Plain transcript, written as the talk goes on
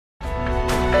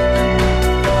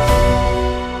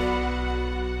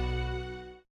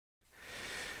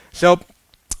So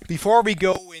before we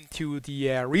go into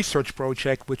the research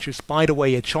project, which is, by the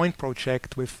way, a joint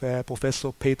project with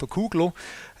Professor Peter Kugler,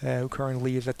 who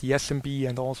currently is at the SMB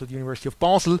and also the University of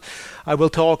Basel, I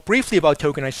will talk briefly about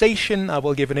tokenization. I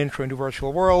will give an intro into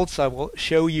virtual worlds. I will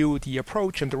show you the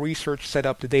approach and the research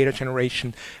setup, the data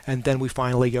generation, and then we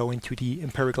finally go into the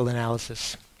empirical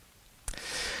analysis.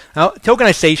 Now,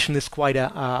 tokenization is quite a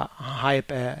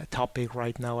hype topic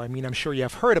right now. I mean, I'm sure you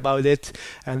have heard about it.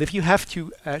 And if you have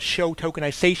to show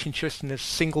tokenization just in a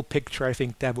single picture, I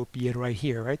think that would be it right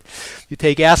here, right? You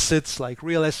take assets like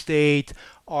real estate,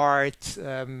 art,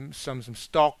 some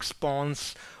stocks,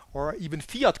 bonds, or even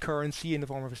fiat currency in the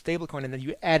form of a stablecoin, and then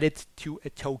you add it to a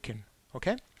token,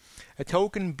 okay? A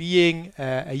token being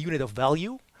a unit of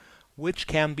value, which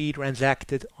can be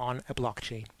transacted on a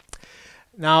blockchain.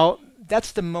 Now,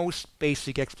 that's the most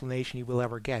basic explanation you will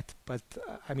ever get, but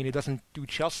I mean, it doesn't do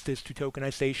justice to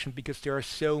tokenization because there are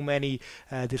so many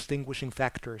distinguishing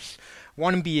factors.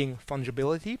 One being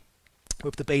fungibility,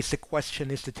 with the basic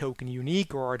question, is the token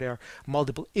unique or are there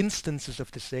multiple instances of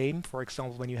the same? For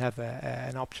example, when you have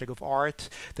an object of art,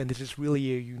 then this is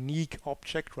really a unique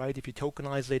object, right? If you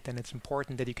tokenize it, then it's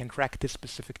important that you can track this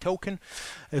specific token.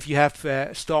 If you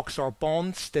have stocks or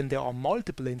bonds, then there are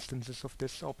multiple instances of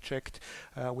this object,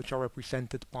 which are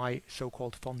represented by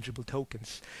so-called fungible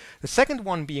tokens. The second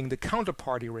one being the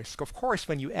counterparty risk. Of course,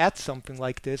 when you add something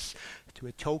like this to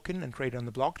a token and trade on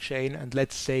the blockchain, and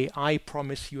let's say I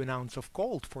promise you an ounce of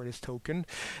gold for this token,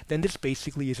 then this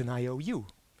basically is an IOU.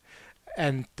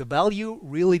 And the value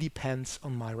really depends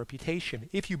on my reputation.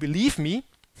 If you believe me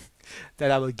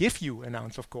that I will give you an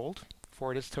ounce of gold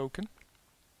for this token,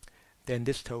 then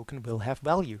this token will have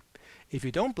value. If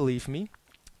you don't believe me,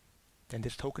 then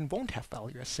this token won't have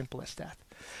value, as simple as that.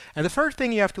 And the third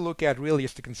thing you have to look at really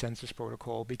is the consensus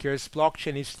protocol, because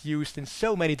blockchain is used in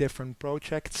so many different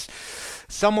projects,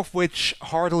 some of which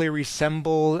hardly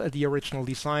resemble the original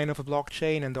design of a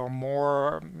blockchain and are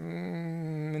more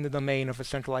in the domain of a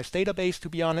centralized database, to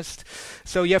be honest.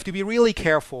 So you have to be really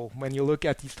careful when you look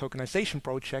at these tokenization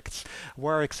projects,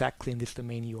 where exactly in this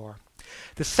domain you are.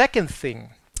 The second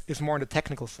thing is more on the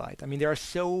technical side. I mean, there are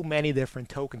so many different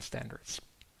token standards.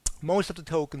 Most of the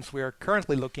tokens we are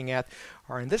currently looking at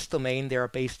are in this domain. They are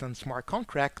based on smart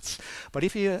contracts. But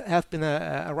if you have been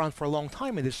around for a long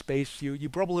time in this space, you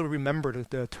probably remember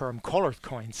the term colored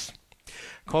coins.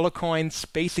 Color coins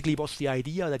basically was the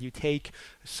idea that you take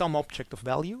some object of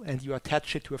value and you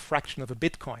attach it to a fraction of a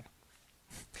Bitcoin.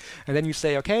 And then you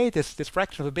say, okay, this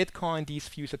fraction of a Bitcoin, these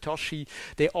few Satoshi,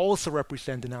 they also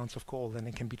represent an ounce of gold and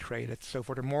it can be traded. So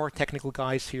for the more technical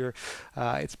guys here,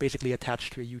 it's basically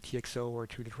attached to a UTXO or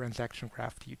to the transaction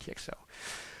graph to UTXO.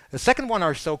 The second one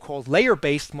are so-called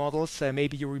layer-based models.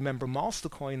 Maybe you remember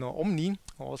Mastercoin or Omni,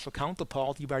 or also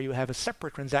Counterparty, where you have a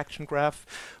separate transaction graph,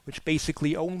 which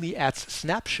basically only adds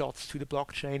snapshots to the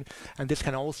blockchain, and this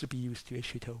can also be used to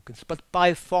issue tokens. But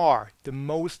by far, the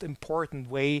most important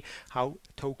way how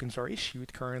tokens are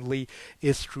issued currently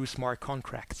is through smart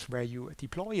contracts, where you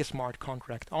deploy a smart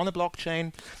contract on a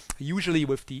blockchain, usually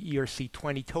with the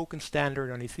ERC20 token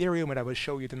standard on Ethereum, and I will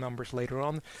show you the numbers later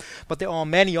on. But there are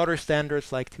many other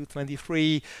standards like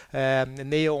 223,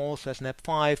 Neo also has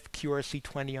NEP5,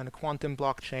 QRC20 on a quantum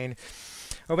blockchain.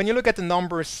 When you look at the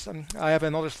numbers, I have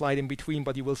another slide in between,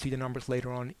 but you will see the numbers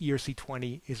later on.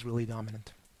 ERC20 is really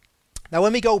dominant. Now,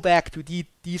 when we go back to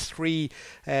these three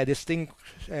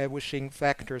distinguishing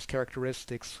factors,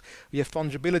 characteristics, we have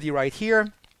fungibility right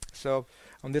here. So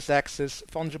on this axis,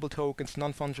 fungible tokens,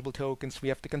 non-fungible tokens. We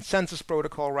have the consensus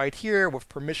protocol right here with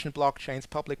permission blockchains,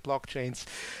 public blockchains.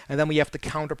 And then we have the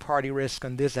counterparty risk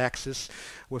on this axis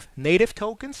with native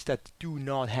tokens that do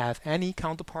not have any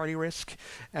counterparty risk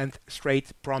and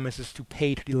straight promises to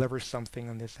pay to deliver something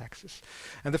on this axis.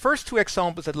 And the first two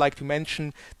examples I'd like to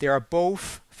mention, they are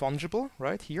both fungible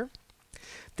right here.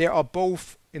 They are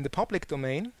both in the public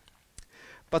domain,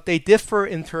 but they differ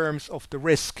in terms of the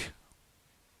risk.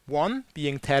 One,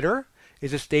 being Tether,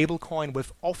 is a stable coin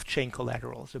with off-chain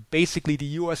collateral. So basically the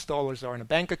US dollars are in a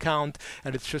bank account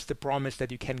and it's just a promise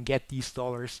that you can get these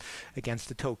dollars against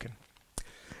the token.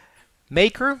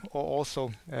 Maker, or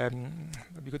also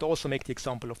we could also make the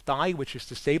example of DAI, which is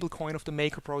the stable coin of the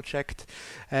Maker project,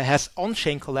 has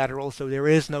on-chain collateral, so there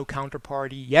is no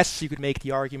counterparty. Yes, you could make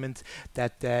the argument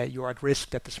that you're at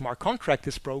risk that the smart contract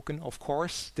is broken. Of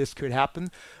course, this could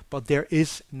happen, but there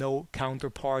is no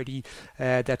counterparty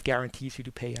that guarantees you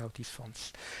to pay out these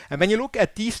funds. And when you look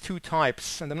at these two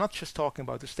types, and I'm not just talking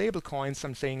about the stable coins,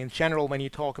 I'm saying in general when you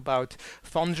talk about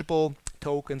fungible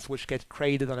tokens which get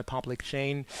traded on a public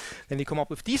chain, then you come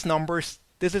up with these numbers.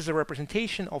 this is a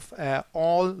representation of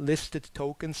all listed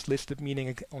tokens, listed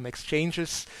meaning on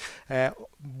exchanges,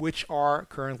 which are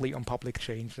currently on public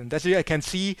chains. And as you can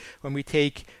see, when we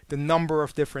take the number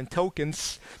of different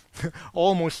tokens,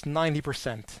 almost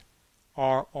 90%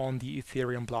 are on the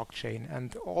Ethereum blockchain,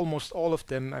 and almost all of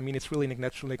them, I mean, it's really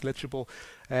negligible.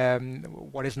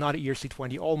 What is not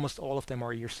ERC20, almost all of them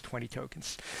are ERC20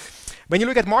 tokens. When you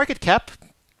look at market cap,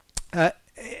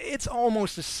 it's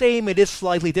almost the same. It is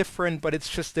slightly different, but it's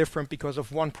just different because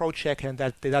of one project, and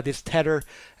that is Tether.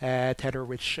 Tether,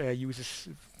 which uses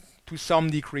to some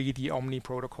degree the Omni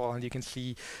protocol, and you can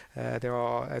see there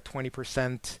are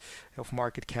 20% of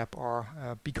market cap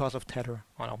are because of Tether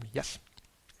on Omni. Yes.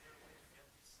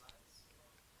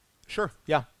 Sure.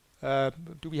 Yeah.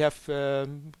 Do we have?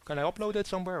 Can I upload it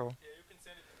somewhere? Or? Yeah, you can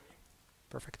send it to me.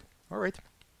 Perfect. All right.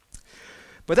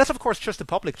 But that's of course just the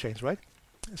public chains, right?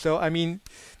 So I mean,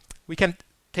 we can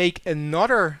take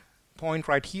another point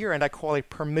right here, and I call it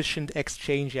permissioned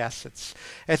exchange assets.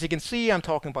 As you can see, I'm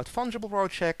talking about fungible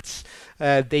projects.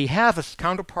 They have a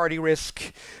counterparty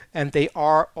risk, and they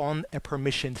are on a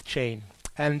permissioned chain.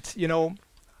 And you know,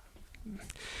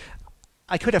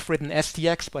 I could have written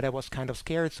STX, but I was kind of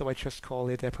scared, so I just call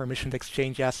it a permissioned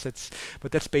exchange assets.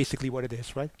 But that's basically what it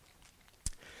is, right?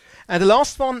 And the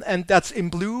last one, and that's in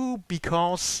blue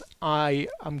because I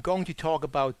am going to talk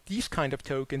about these kind of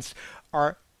tokens,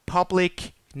 are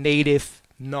public native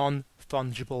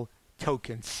non-fungible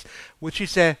tokens, which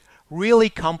is a really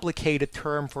complicated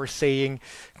term for saying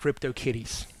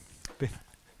CryptoKitties.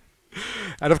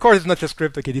 And of course, it's not just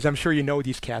CryptoKitties. I'm sure you know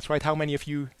these cats, right? How many of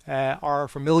you are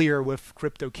familiar with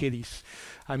CryptoKitties?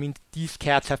 I mean, these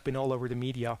cats have been all over the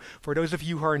media. For those of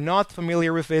you who are not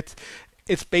familiar with it,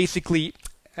 it's basically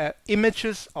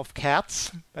images of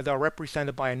cats that are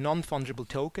represented by a non-fungible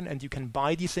token, and you can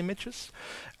buy these images.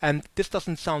 And this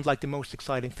doesn't sound like the most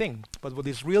exciting thing, but what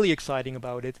is really exciting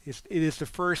about it is the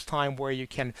first time where you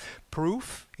can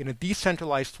prove in a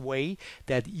decentralized way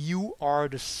that you are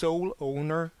the sole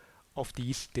owner of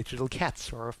these digital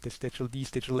cats, or of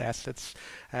these digital assets,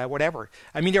 whatever.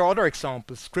 I mean, there are other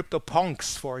examples.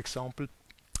 CryptoPunks, for example,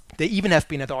 they even have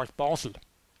been at Art Basel.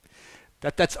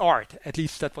 That's art, at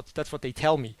least that's what they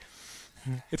tell me.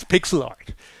 It's pixel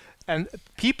art. And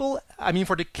people, I mean,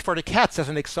 for the cats as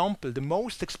an example, the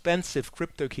most expensive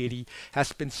CryptoKitty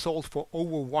has been sold for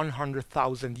over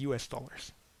 100,000 US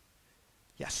dollars.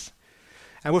 Yes.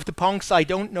 And with the punks, I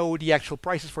don't know the actual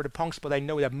prices for the punks, but I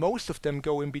know that most of them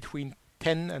go in between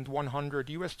 10 and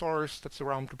 100 US dollars. That's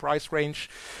around the price range.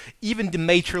 Even the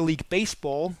Major League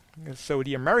Baseball, so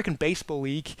the American Baseball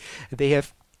League, they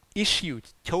have issued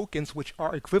tokens which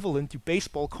are equivalent to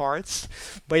baseball cards,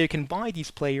 where you can buy these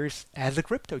players as a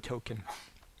crypto token.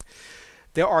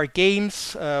 There are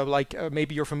games like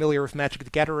maybe you're familiar with Magic the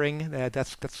Gathering.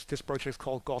 This project is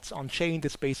called Gods Unchained.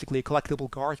 It's basically a collectible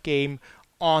card game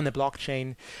on a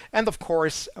blockchain. And of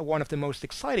course, one of the most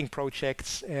exciting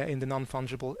projects in the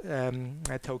non-fungible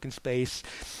token space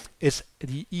is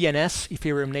the ENS,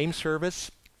 Ethereum Name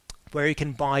Service, where you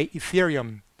can buy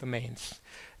Ethereum domains.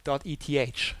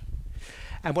 .eth.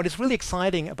 And what is really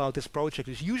exciting about this project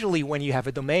is usually when you have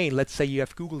a domain, let's say you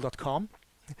have google.com,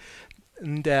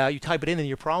 and you type it in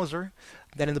your browser,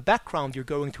 then in the background you're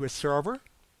going to a server,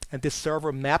 and this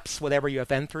server maps whatever you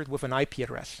have entered with an IP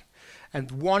address. And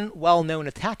one well-known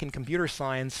attack in computer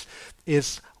science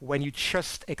is when you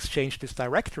just exchange this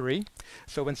directory.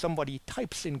 So when somebody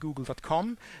types in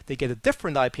google.com, they get a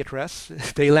different IP address,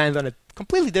 they land on a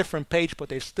completely different page, but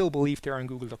they still believe they're on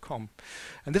google.com.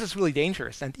 And this is really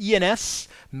dangerous. And ENS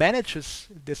manages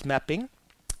this mapping,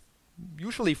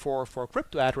 usually for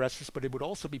crypto addresses, but it would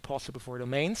also be possible for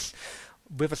domains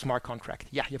with a smart contract.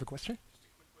 Yeah, you have a question?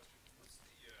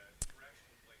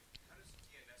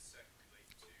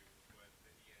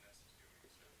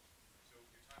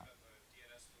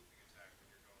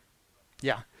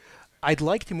 Yeah, I'd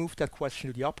like to move that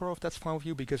question to the upper, if that's fine with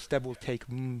you, because that will take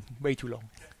way too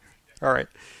long. All right.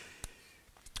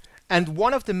 And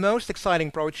one of the most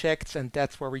exciting projects, and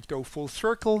that's where we go full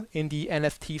circle in the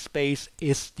NFT space,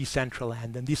 is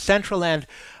Decentralized. And Decentralized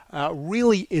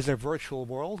really is a virtual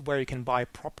world where you can buy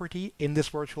property in this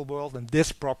virtual world, and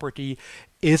this property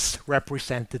is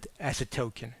represented as a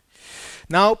token.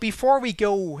 Now, before we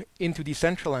go into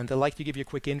Decentraland, I'd like to give you a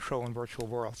quick intro on virtual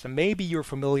worlds. And maybe you're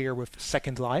familiar with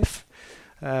Second Life.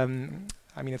 I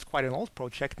mean, it's quite an old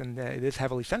project, and it is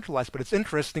heavily centralized, but it's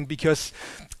interesting because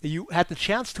you had the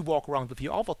chance to walk around with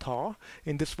your avatar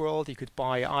in this world. You could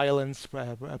buy islands,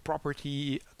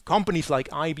 property. Companies like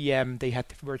IBM, they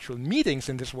had virtual meetings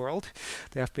in this world.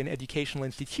 There have been educational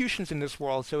institutions in this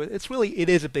world, so it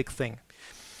is a big thing.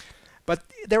 But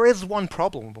there is one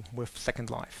problem with Second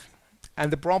Life,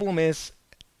 and the problem is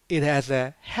it has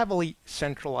a heavily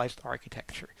centralized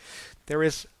architecture. There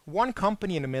is one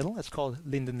company in the middle, it's called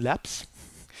Linden Labs,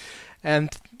 and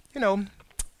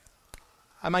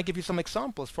I might give you some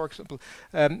examples. For example,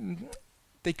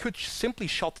 they could simply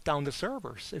shut down the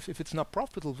servers if it's not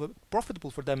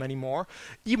profitable for them anymore.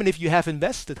 Even if you have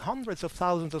invested hundreds of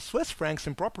thousands of Swiss francs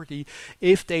in property,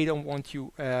 if they don't want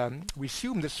to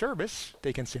resume the service,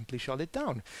 they can simply shut it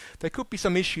down. There could be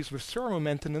some issues with server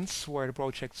maintenance where the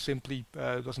project simply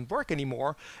doesn't work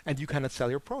anymore and you cannot sell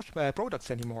your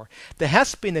products anymore. There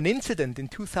has been an incident in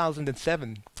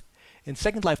 2007. In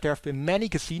Second Life, there have been many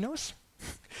casinos,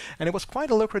 and it was quite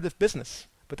a lucrative business.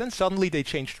 But then suddenly they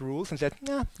changed the rules and said,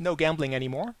 nah, no gambling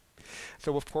anymore.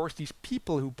 So of course these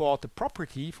people who bought the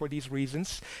property for these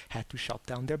reasons had to shut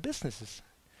down their businesses.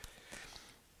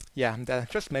 Yeah, and I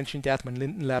just mentioned that when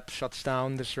Linden Labs shuts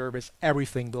down the service,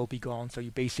 everything will be gone. So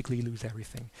you basically lose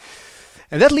everything.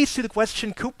 And that leads to the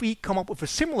question, could we come up with a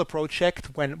similar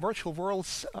project when virtual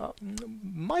worlds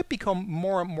might become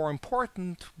more and more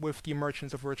important with the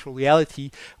emergence of virtual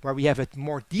reality, where we have a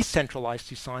more decentralized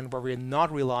design, where we're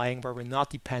not relying, where we're not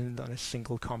dependent on a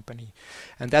single company.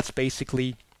 And that's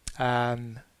basically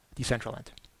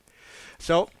Decentralized.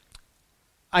 So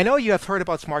I know you have heard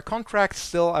about smart contracts.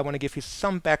 Still, I want to give you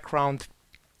some background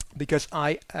because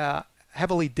I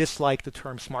heavily dislike the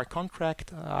term smart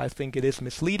contract. I think it is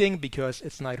misleading because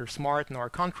it's neither smart nor a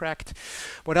contract.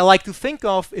 What I like to think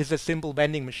of is a simple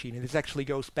vending machine. And this actually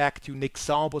goes back to Nick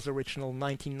Szabo's original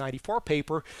 1994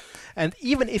 paper. And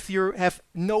even if you have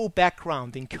no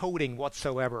background in coding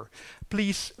whatsoever,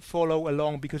 please follow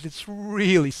along because it's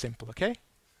really simple, okay?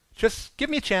 Just give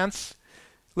me a chance,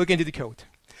 look into the code.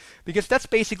 Because that's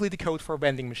basically the code for a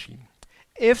vending machine.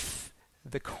 If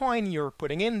the coin you're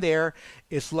putting in there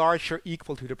is larger or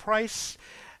equal to the price,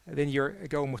 then you're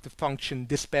going with the function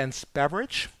dispense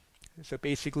beverage. So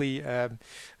basically,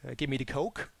 give me the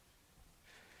Coke.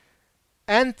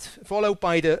 And followed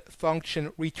by the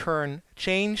function return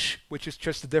change, which is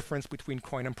just the difference between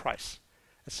coin and price.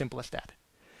 As simple as that.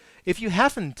 If you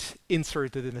haven't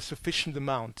inserted in a sufficient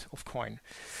amount of coin,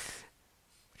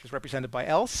 which is represented by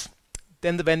else,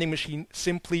 then the vending machine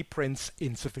simply prints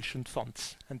insufficient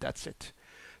funds, and that's it.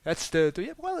 That's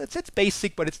well, it's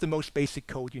basic, but it's the most basic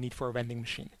code you need for a vending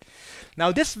machine.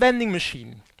 Now, this vending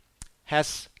machine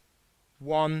has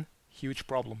one huge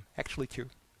problem, actually two.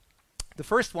 The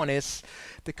first one is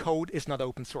the code is not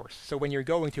open source. So when you're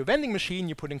going to a vending machine,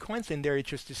 you put in coins in there, you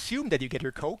just assume that you get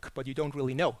your Coke, but you don't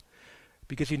really know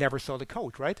because you never saw the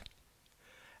code, right?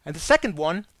 And the second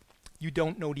one, you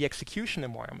don't know the execution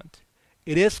environment.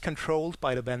 It is controlled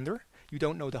by the vendor. You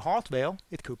don't know the hardware.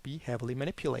 It could be heavily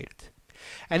manipulated.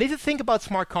 And if you think about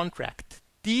smart contract,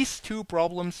 these two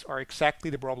problems are exactly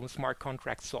the problems smart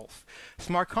contracts solve.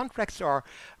 Smart contracts are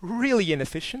really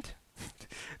inefficient.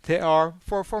 They are,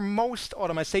 for most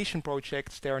automation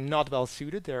projects, they are not well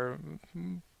suited. They're,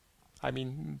 I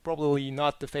mean, probably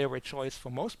not the favorite choice for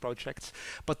most projects.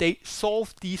 But they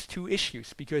solve these two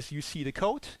issues because you see the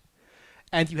code,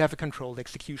 and you have a controlled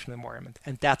execution environment.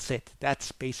 And that's it.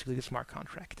 That's basically the smart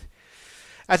contract.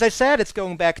 As I said, it's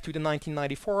going back to the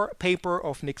 1994 paper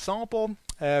of Nick Szabo.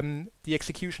 The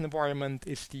execution environment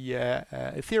is the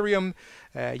Ethereum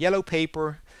yellow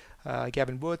paper,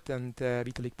 Gavin Wood and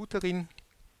Vitalik Buterin.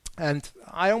 And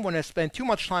I don't want to spend too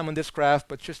much time on this graph,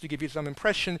 but just to give you some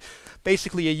impression,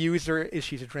 basically a user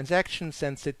issues a transaction,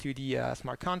 sends it to the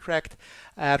smart contract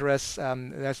address.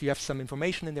 As you have some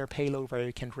information in their payload where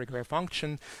you can trigger a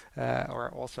function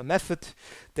or also a method.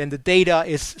 Then the data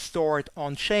is stored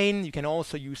on-chain. You can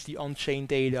also use the on-chain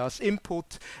data as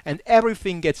input, and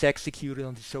everything gets executed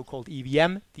on the so-called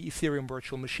EVM, the Ethereum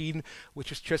virtual machine,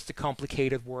 which is just a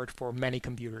complicated word for many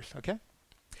computers, okay?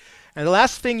 And the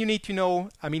last thing you need to know,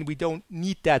 I mean, we don't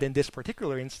need that in this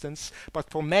particular instance, but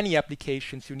for many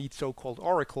applications you need so-called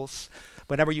oracles.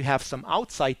 Whenever you have some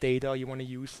outside data you want to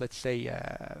use, let's say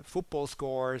football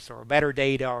scores or weather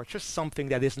data or just something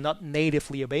that is not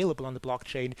natively available on the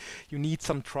blockchain, you need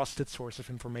some trusted source of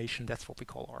information. That's what we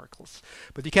call oracles.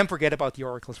 But you can forget about the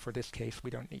oracles for this case.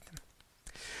 We don't need them.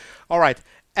 All right.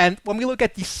 And when we look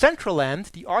at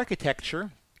Decentraland, the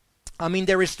architecture, I mean,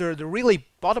 there is the really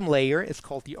bottom layer, it's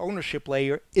called the ownership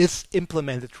layer, is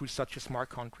implemented through such a smart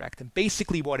contract. And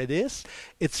basically what it is,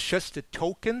 it's just the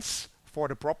tokens for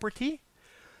the property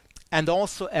and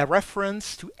also a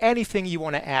reference to anything you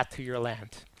want to add to your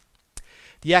land.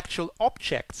 The actual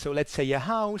objects, so let's say a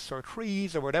house or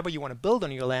trees or whatever you want to build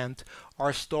on your land,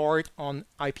 are stored on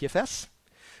IPFS.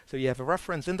 So you have a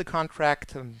reference in the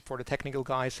contract, and for the technical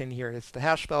guys in here, it's the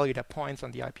hash value that points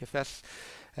on the IPFS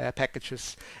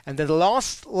packages. And then the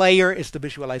last layer is the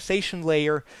visualization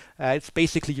layer. It's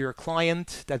basically your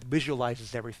client that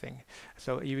visualizes everything.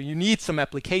 So you need some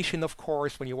application, of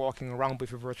course, when you're walking around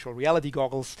with your virtual reality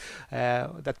goggles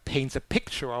that paints a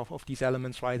picture of these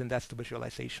elements, right? And that's the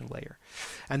visualization layer.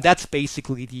 And that's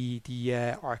basically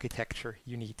the architecture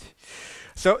you need.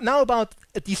 So now about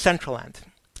Decentraland.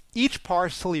 Each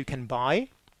parcel you can buy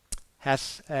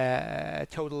has a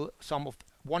total sum of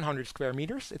 100 square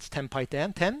meters. It's 10 by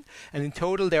 10, and in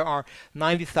total there are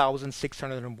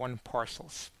 90,601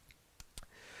 parcels.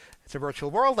 It's a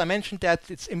virtual world. I mentioned that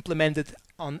it's implemented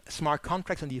on smart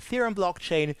contracts on the Ethereum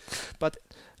blockchain, but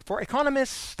for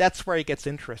economists that's where it gets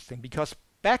interesting, because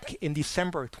back in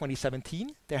December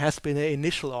 2017 there has been an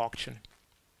initial auction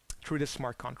through the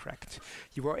smart contract.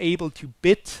 You were able to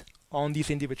bid on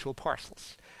these individual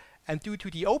parcels. And due to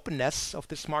the openness of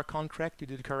the smart contract, due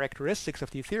to the characteristics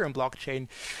of the Ethereum blockchain,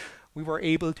 we were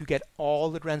able to get all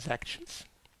the transactions,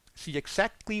 see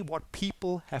exactly what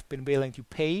people have been willing to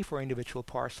pay for individual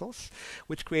parcels,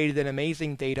 which created an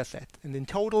amazing data set. And in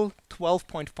total,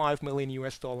 $12.5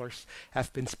 million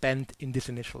have been spent in this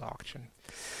initial auction.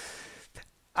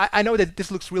 I know that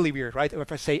this looks really weird, right?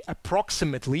 If I say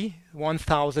approximately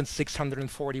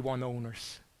 1,641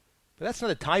 owners. But that's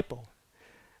not a typo.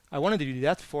 I wanted to do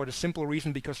that for the simple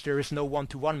reason because there is no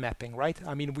one-to-one mapping, right?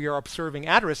 I mean, we are observing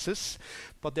addresses,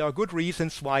 but there are good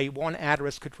reasons why one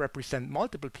address could represent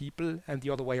multiple people and the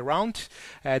other way around.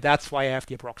 That's why I have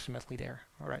the approximately there.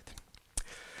 All right.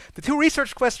 The two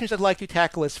research questions I'd like to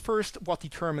tackle is first, what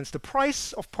determines the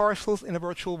price of parcels in a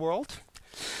virtual world?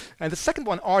 And the second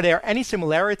one, are there any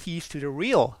similarities to the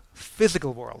real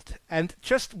physical world? And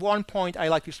just one point I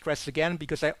like to stress again,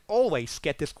 because I always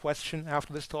get this question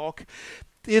after this talk.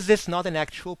 Is this not an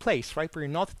actual place, right? We're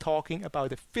not talking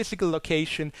about a physical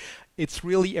location. It's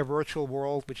really a virtual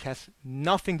world which has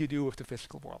nothing to do with the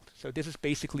physical world. So this is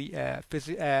basically a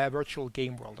virtual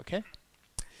game world, okay?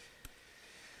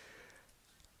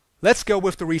 Let's go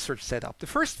with the research setup. The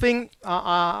first thing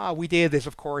we did is,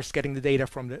 of course, getting the data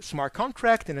from the smart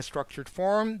contract in a structured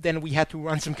form. Then we had to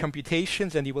run some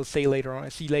computations, and you will see later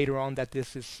on that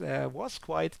this was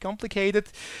quite complicated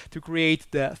to create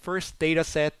the first data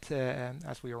set,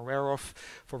 as we are aware of,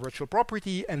 for virtual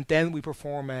property, and then we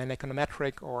perform an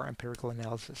econometric or empirical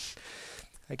analysis.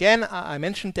 Again, I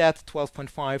mentioned that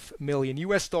 $12.5 million,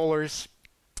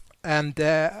 and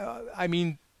I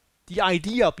mean, the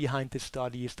idea behind this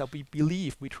study is that we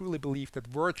truly believe that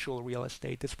virtual real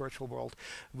estate, this virtual world,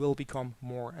 will become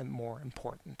more and more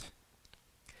important.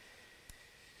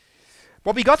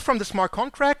 What we got from the smart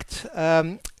contract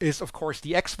is, of course,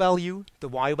 the X value, the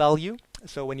Y value.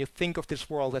 So when you think of this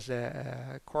world as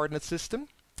a coordinate system,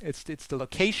 it's the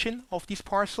location of these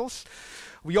parcels.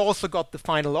 We also got the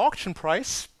final auction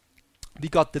price. We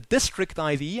got the district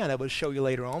ID, and I will show you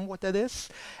later on what that is.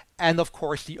 And of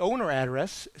course the owner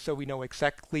address, so we know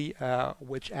exactly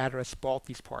which address bought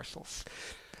these parcels.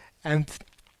 And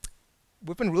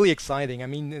we've been really exciting. I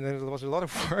mean, there was a lot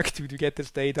of work to get this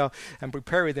data and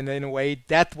prepare it in a way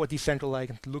that what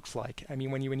Decentralized looks like. I mean,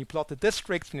 when you plot the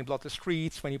districts, when you plot the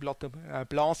streets, when you plot the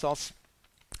plazas,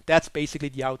 that's basically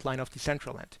the outline of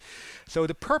Decentraland. So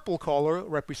the purple color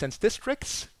represents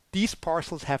districts. These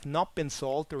parcels have not been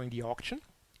sold during the auction.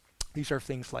 These are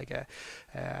things like a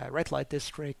red light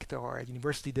district or a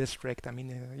university district. I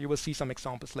mean, you will see some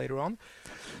examples later on.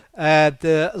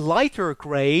 The lighter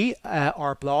gray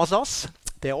are plazas.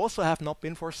 They also have not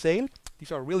been for sale.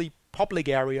 These are really public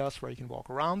areas where you can walk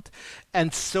around.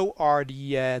 And so are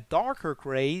the darker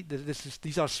gray.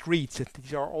 These are streets.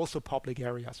 These are also public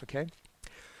areas, okay?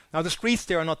 Now the streets,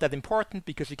 they are not that important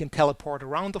because you can teleport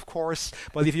around, of course.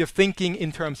 But if you're thinking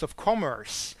in terms of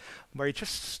commerce, where you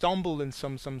just stumble in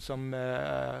some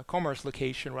commerce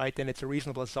location, right? Then it's a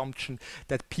reasonable assumption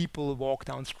that people walk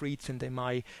down streets and they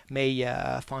may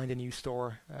find a new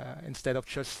store instead of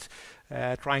just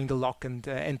trying the lock and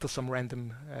enter some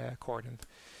random coordinate.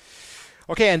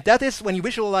 Okay, and that is when you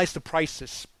visualize the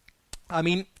prices. I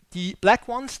mean, the black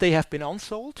ones, they have been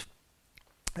unsold.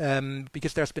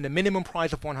 Because there's been a minimum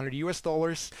price of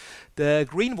 $100. The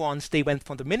green ones, they went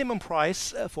from the minimum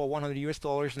price for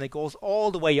 $100 and it goes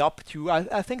all the way up to,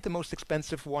 I think the most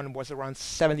expensive one was around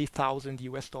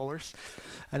 $70,000.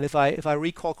 And if I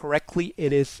recall correctly,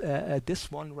 it is this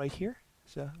one right here.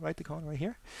 So right, the corner right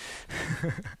here.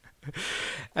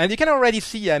 And you can already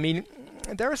see, I mean,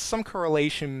 there is some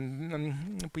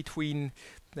correlation between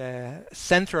the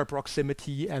center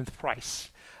proximity and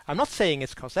price. I'm not saying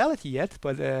it's causality yet,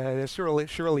 but there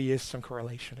surely is some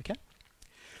correlation, okay?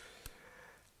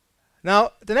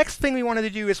 Now, the next thing we wanted to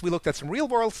do is we looked at some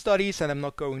real-world studies, and I'm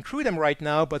not going through them right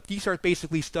now, but these are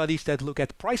basically studies that look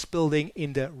at price building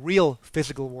in the real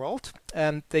physical world,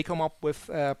 and they come up with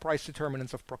price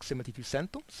determinants of proximity to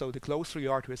center. So the closer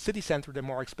you are to a city center, the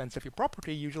more expensive your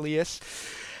property usually is.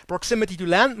 Proximity to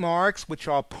landmarks, which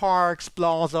are parks,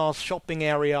 plazas, shopping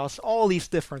areas, all these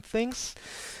different things.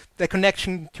 The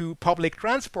connection to public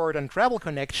transport and travel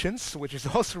connections, which is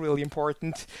also really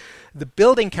important. The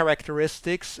building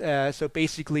characteristics, so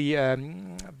basically,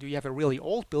 do you have a really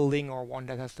old building or one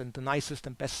that has the nicest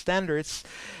and best standards?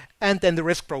 And then the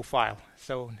risk profile,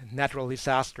 so natural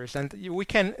disasters. And we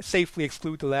can safely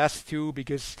exclude the last two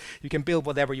because you can build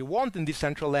whatever you want in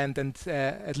Decentraland, and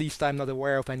at least I'm not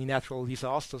aware of any natural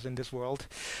disasters in this world.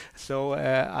 So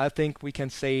I think we can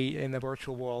say in the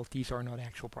virtual world, these are not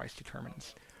actual price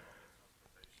determinants.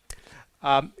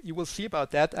 You will see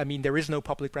about that. I mean, there is no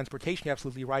public transportation, you're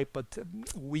absolutely right, but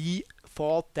we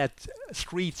thought that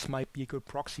streets might be a good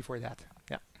proxy for that.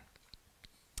 Yeah.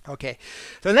 Okay.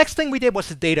 So the next thing we did was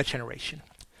the data generation.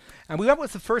 And we went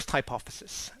with the first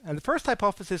hypothesis. And the first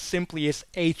hypothesis simply is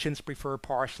agents prefer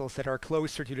parcels that are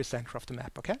closer to the center of the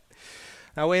map, okay?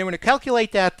 Now, when you want to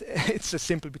calculate that, it's a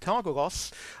simple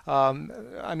Pythagoras.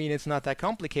 I mean, it's not that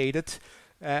complicated.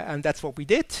 And that's what we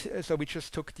did. So we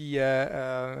just took the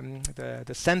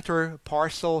center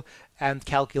parcel and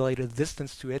calculated the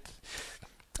distance to it.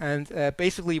 And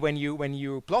basically, when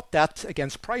you plot that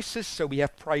against prices, so we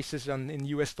have prices in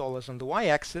US dollars on the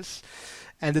y-axis,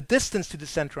 and the distance to the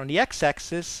center on the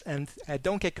x-axis. And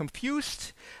don't get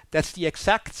confused, that's the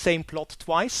exact same plot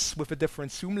twice with a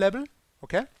different zoom level.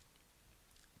 Okay.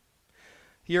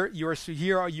 Here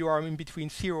you are in between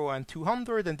 0 and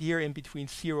 200, and here in between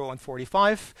 0 and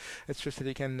 45. It's just that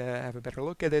you can have a better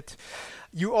look at it.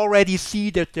 You already see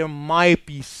that there might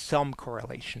be some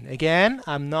correlation. Again,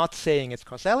 I'm not saying it's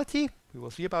causality. We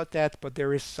will see about that, but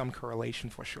there is some correlation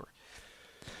for sure.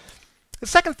 The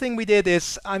second thing we did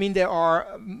is, I mean,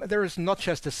 there is not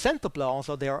just a center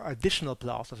plaza, there are additional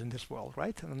plazas in this world,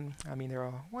 right? I mean, there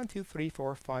are 1, 2, 3,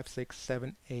 4, 5, 6,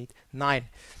 7, 8, 9.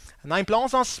 9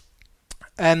 plazas.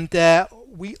 And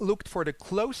we looked for the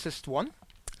closest one.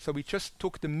 So we just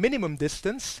took the minimum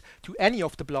distance to any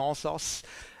of the plazas.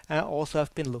 Also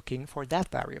have been looking for that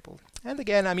variable. And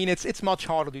again, I mean, it's much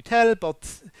harder to tell,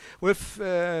 but with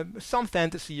some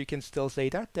fantasy, you can still say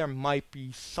that there might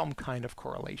be some kind of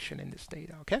correlation in this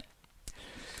data, okay?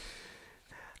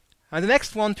 And the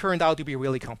next one turned out to be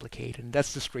really complicated, and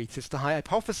that's the streets. It's the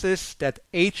hypothesis that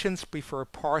agents prefer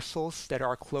parcels that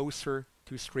are closer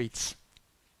to streets.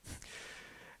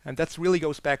 And that really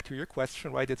goes back to your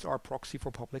question, right? It's our proxy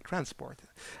for public transport.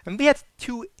 And we had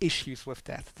two issues with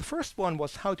that. The first one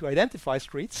was how to identify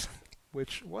streets,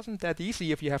 which wasn't that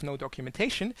easy if you have no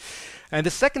documentation. And the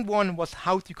second one was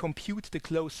how to compute the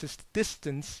closest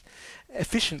distance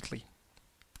efficiently.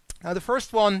 Now the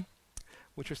first one,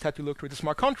 we just had to look through the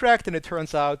smart contract, and it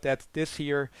turns out that this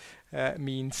here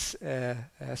means a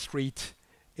street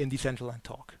in Decentraland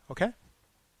talk, okay?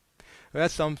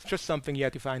 That's just something you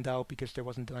had to find out because there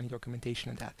wasn't any documentation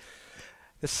on that.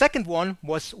 The second one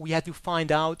was we had to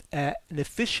find out an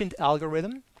efficient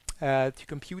algorithm to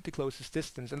compute the closest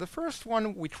distance. And the first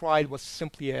one we tried was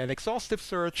simply an exhaustive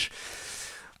search.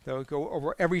 So go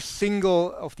over every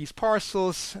single of these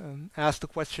parcels, ask the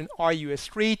question, are you a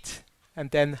street?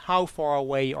 And then how far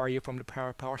away are you from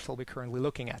the parcel we're currently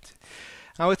looking at?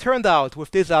 Now it turned out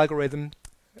with this algorithm,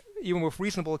 even with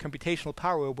reasonable computational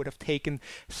power, it would have taken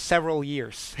several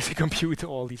years to compute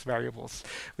all these variables,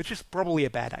 which is probably a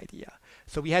bad idea.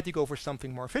 So we had to go for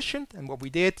something more efficient, and what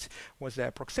we did was a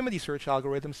proximity search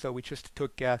algorithm. So we just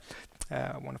took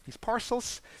one of these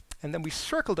parcels, and then we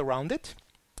circled around it,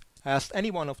 asked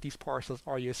any one of these parcels,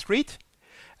 are you a street?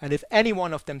 And if any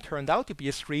one of them turned out to be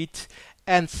a street,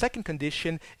 and second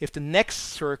condition, if the next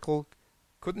circle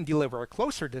couldn't deliver a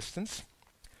closer distance,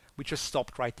 we just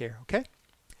stopped right there, okay?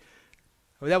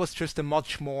 Well, that was just a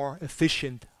much more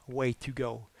efficient way to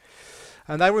go.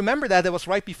 And I remember that it was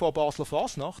right before Basel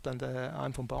Fasnacht, and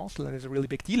I'm from Basel, and it's a really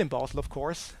big deal in Basel, of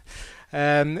course.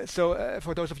 So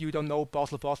for those of you who don't know,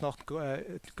 Basel Fasnacht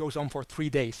goes on for 3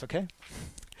 days, okay?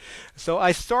 So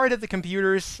I started the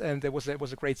computers, and it was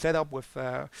a great setup with,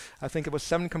 I think it was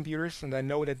 7 computers, and I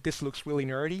know that this looks really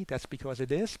nerdy. That's because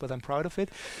it is, but I'm proud of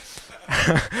it.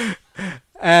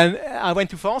 And I went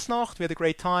to Fasnacht, we had a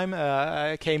great time,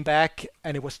 I came back,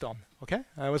 and it was done. Okay,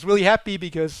 I was really happy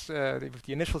because with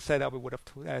the initial setup, it would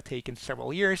have taken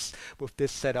several years. With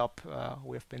this setup,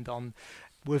 we've been done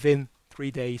within 3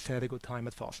 days, had a good time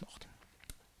at Fasnacht.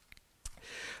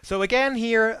 So again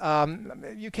here,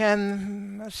 you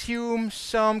can assume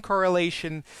some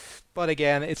correlation, but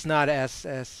again, it's not as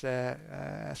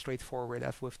straightforward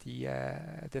as with the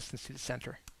distance to the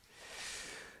center.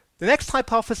 The next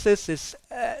hypothesis is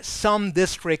some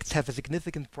districts have a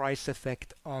significant price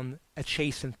effect on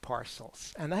adjacent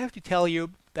parcels. And I have to tell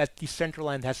you that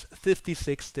Decentralized has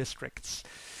 56 districts.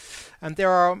 And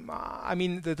there are, I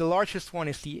mean, the largest one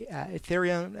is the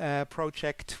Ethereum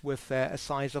project with a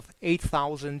size of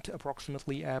 8,000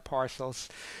 approximately parcels.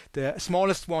 The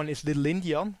smallest one is Little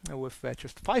India with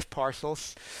just 5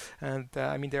 parcels. And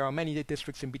I mean, there are many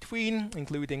districts in between,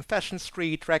 including Fashion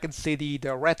Street, Dragon City,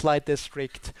 the Red Light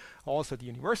District, also the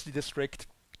University District.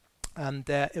 And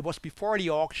it was before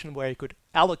the auction where you could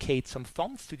allocate some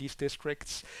funds to these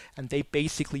districts, and they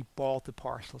basically bought the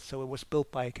parcels. So it was built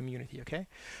by a community, okay?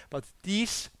 But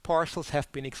these parcels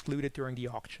have been excluded during the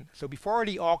auction. So before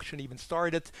the auction even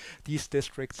started, these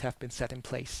districts have been set in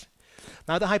place.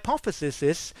 Now the hypothesis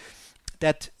is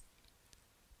that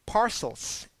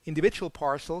parcels, individual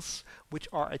parcels, which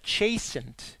are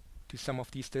adjacent to some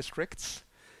of these districts,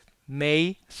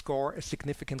 may score a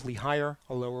significantly higher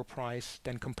or lower price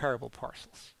than comparable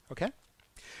parcels. Okay?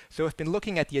 So I've been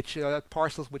looking at the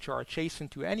parcels which are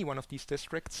adjacent to any one of these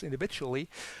districts individually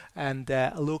and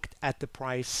looked at the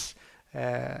price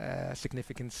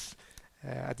significance,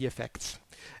 the effects.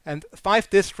 And 5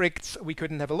 districts we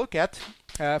couldn't have a look at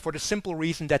for the simple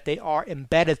reason that they are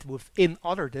embedded within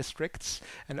other districts,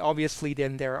 and obviously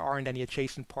then there aren't any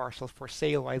adjacent parcels for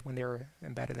sale right when they're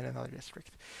embedded in another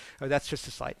district. That's just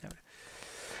a side note.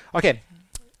 Okay,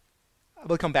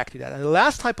 we'll come back to that. And the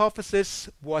last hypothesis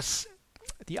was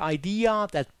the idea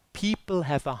that people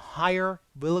have a higher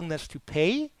willingness to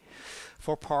pay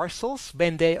for parcels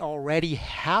when they already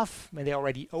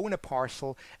own a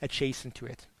parcel adjacent to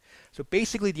it. So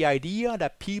basically the idea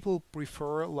that people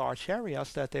prefer large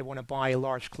areas, that they want to buy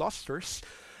large clusters.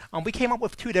 And we came up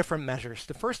with 2 different measures.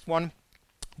 The first one,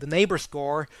 the neighbor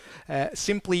score,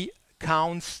 simply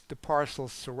counts the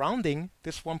parcels surrounding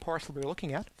this one parcel we're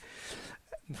looking at.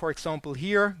 For example,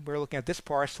 here we're looking at this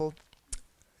parcel.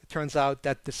 It turns out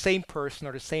that the same person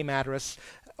or the same address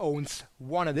owns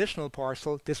 1 additional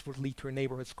parcel. This would lead to a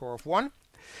neighborhood score of 1.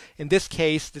 In this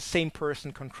case, the same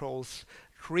person controls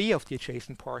 3 of the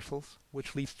adjacent parcels,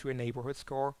 which leads to a neighborhood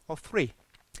score of 3.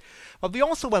 But we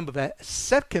also went with a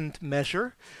second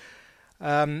measure.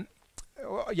 Yeah,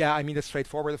 I mean, it's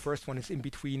straightforward. The first one is in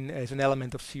between, is an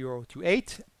element of 0 to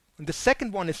 8. And the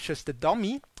second one is just a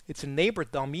dummy. It's a neighbor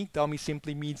dummy. Dummy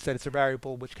simply means that it's a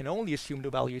variable which can only assume the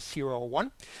value is 0 or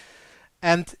 1.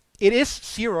 And it is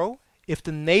 0 if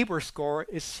the neighbor score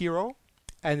is 0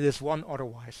 and it is 1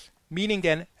 otherwise. Meaning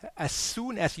then, as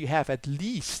soon as you have at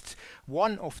least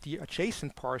one of the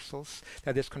adjacent parcels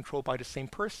that is controlled by the same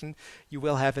person, you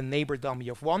will have a neighbor dummy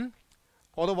of 1.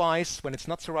 Otherwise, when it's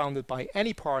not surrounded by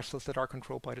any parcels that are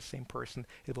controlled by the same person,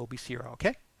 it will be 0,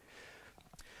 okay?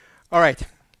 All right.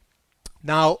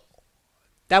 Now,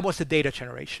 that was the data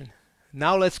generation.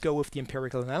 Now let's go with the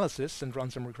empirical analysis and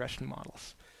run some regression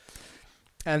models.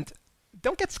 And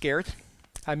don't get scared.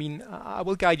 I mean, I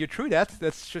will guide you through that.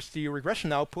 That's just the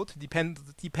regression output. The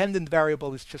dependent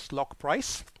variable is just log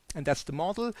price, and that's the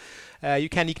model. You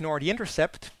can ignore the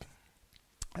intercept.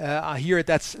 Here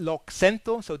that's log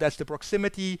cento, so that's the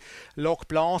proximity. Log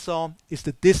plaza is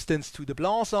the distance to the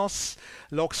plazas.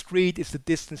 Log street is the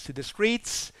distance to the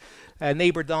streets.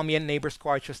 Neighbor dummy and neighbor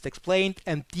score I just explained,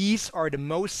 and these are the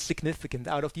most significant.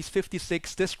 Out of these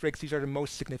 56 districts, these are the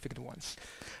most significant ones.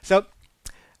 So,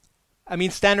 I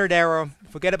mean, standard error,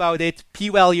 forget about it.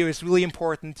 P-value is really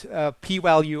important.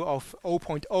 P-value of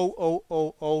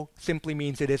 0.0000 simply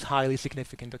means it is highly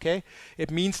significant, okay?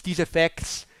 It means these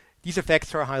effects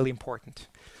are highly important.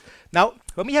 Now,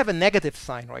 when we have a negative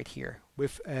sign right here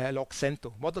with log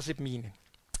cento, what does it mean?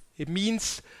 It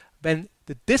means when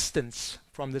the distance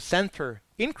from the center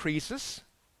increases,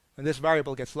 when this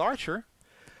variable gets larger,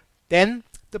 then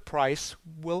the price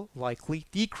will likely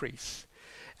decrease.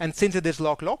 And since it is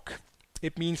log-log,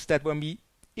 it means that when we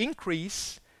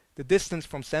increase the distance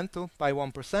from center by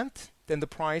 1%, then the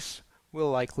price will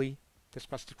likely, this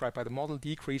was described by the model,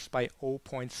 decrease by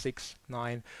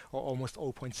 0.69 or almost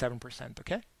 0.7%,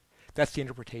 okay? That's the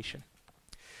interpretation.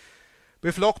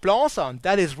 With log plaza,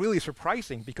 that is really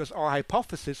surprising because our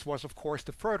hypothesis was, of course,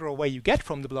 the further away you get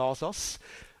from the plazas,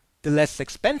 the less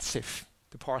expensive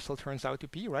the parcel turns out to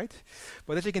be, right?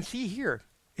 But as you can see here,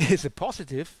 it is a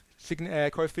positive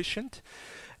coefficient.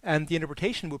 And the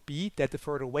interpretation would be that the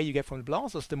further away you get from the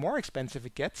plazas, the more expensive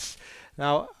it gets.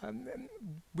 Now,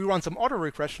 we run some other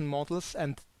regression models,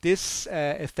 and this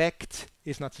effect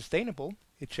is not sustainable.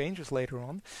 It changes later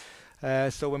on.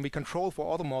 So when we control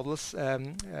for other models,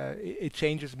 it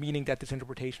changes, meaning that this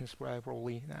interpretation is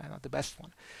probably not the best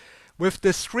one. With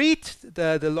the street,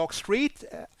 the log street,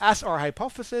 as our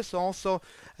hypothesis also,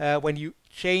 when you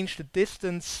change the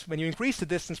distance, when you increase the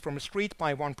distance from a street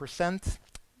by 1%,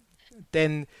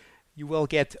 then you will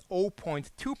get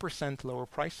 0.2% lower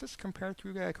prices compared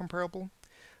to comparable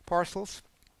parcels.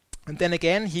 And then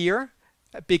again here,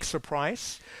 a big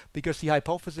surprise, because the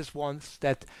hypothesis was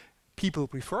that people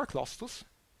prefer clusters.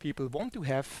 People want to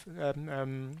have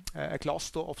a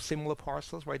cluster of similar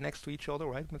parcels right next to each other,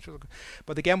 right?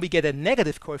 But again, we get a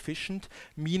negative coefficient,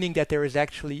 meaning that there is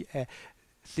actually a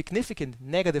significant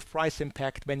negative price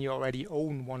impact when you already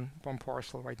own one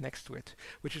parcel right next to it,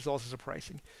 which is also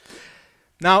surprising.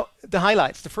 Now, the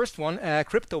highlights. The first one,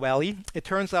 Crypto Valley. It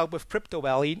turns out with Crypto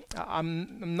Valley,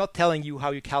 I'm not telling you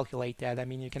how you calculate that. I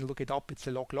mean, you can look it up. It's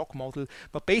a log-log model.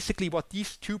 But basically what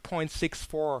these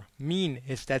 2.64 mean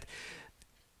is that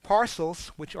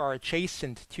parcels which are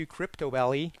adjacent to Crypto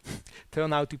Valley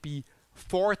turn out to be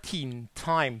 14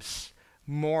 times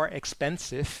more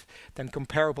expensive than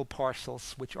comparable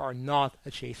parcels which are not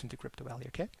adjacent to Crypto Valley.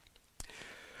 Okay.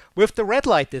 With the red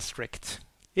light district,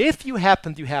 if you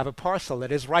happen to have a parcel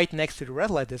that is right next to the red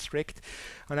light district,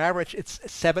 on average it's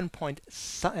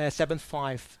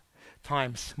 7.75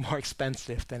 times more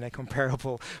expensive than a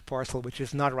comparable parcel which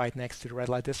is not right next to the red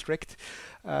light district.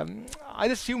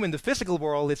 I'd assume in the physical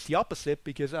world it's the opposite,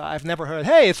 because I've never heard,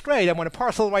 hey, it's great, I want a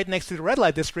parcel right next to the red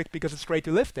light district because it's great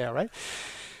to live there, right?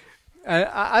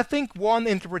 I think one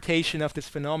interpretation of this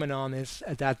phenomenon is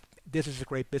that this is a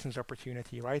great business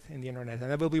opportunity, right, in the internet.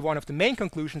 And that will be one of the main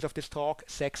conclusions of this talk.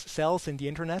 Sex sells in the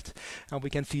internet, and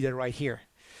we can see that right here.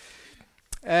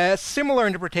 Similar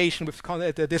interpretation with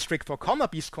the district for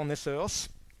cannabis connoisseurs,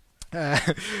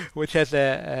 which has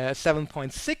a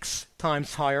 7.6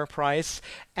 times higher price,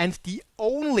 and the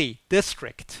only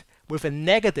district with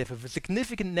a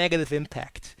significant negative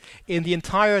impact in the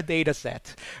entire data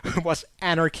set was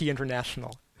Anarchy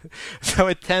International. So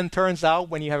it turns out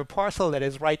when you have a parcel that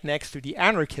is right next to the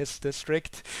anarchist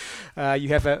district, you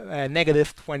have a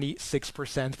negative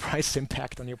 26% price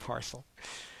impact on your parcel.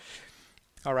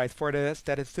 All right, for the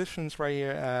statisticians right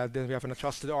here, then we have an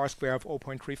adjusted R-square of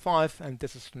 0.35, and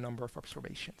this is the number of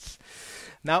observations.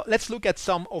 Now let's look at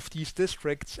some of these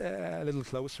districts a little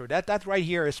closer. That right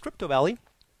here is Crypto Valley.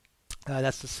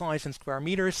 That's the size in square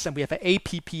meters, and we have an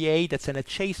APPA, that's an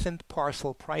adjacent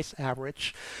parcel price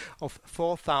average of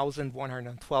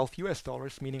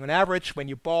 $4,112, meaning on average when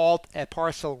you bought a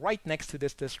parcel right next to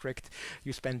this district,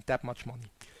 you spent that much money.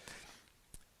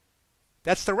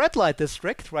 That's the red light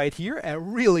district right here, a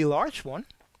really large one,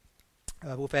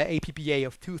 with an APPA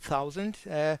of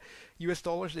 $2,000 US.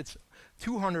 It's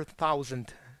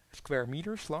 200,000 square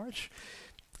meters large.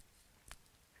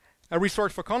 A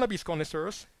resort for cannabis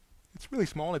connoisseurs. It's really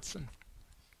small. It's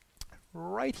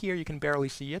right here. You can barely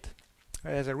see it. It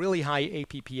has a really high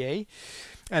APPA,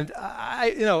 and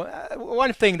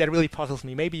one thing that really puzzles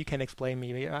me. Maybe you can explain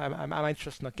me. I might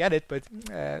just not get it, but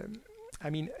I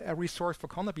mean, a resort for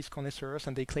cannabis connoisseurs,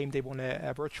 and they claim they want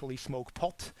to virtually smoke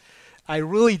pot. I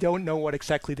really don't know what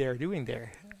exactly they're doing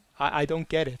there. I don't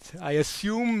get it. I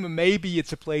assume maybe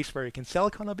it's a place where you can sell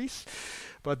cannabis,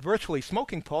 but virtually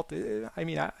smoking pot. I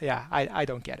mean, I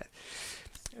don't get it.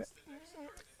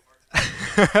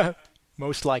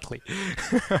 Most likely.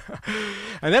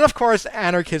 And then, of course,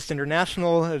 Anarchist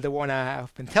International, the one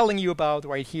I've been telling you about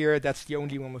right here. That's the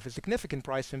only one with a significant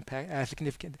price impact,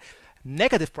 significant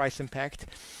negative price impact.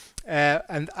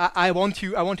 And I want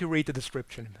to read the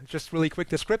description. Just really quick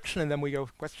description, and then we go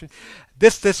question.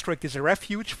 This district is a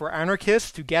refuge for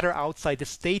anarchists to gather outside the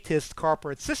statist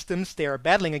corporate systems they are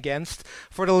battling against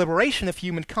for the liberation of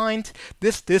humankind.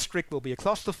 This district will be a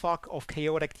clusterfuck of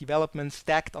chaotic development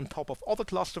stacked on top of other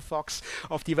clusterfucks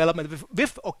of development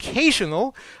with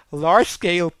occasional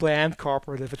large-scale planned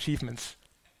corporative achievements.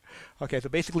 Okay, so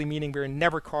basically meaning we're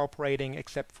never cooperating,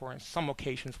 except for some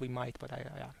occasions we might, but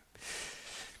yeah.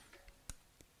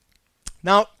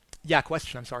 Now, yeah,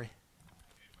 question, I'm sorry.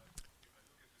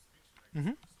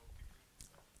 Mm-hmm.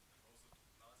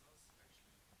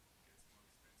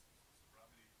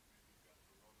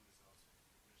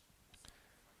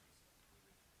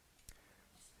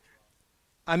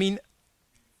 I mean,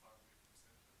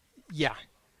 yeah,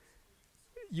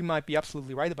 you might be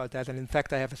absolutely right about that. And in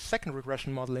fact, I have a second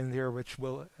regression model in there which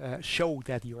will show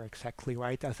that you're exactly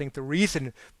right. I think the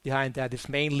reason behind that is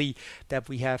mainly that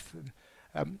we have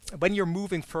when you're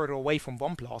moving further away from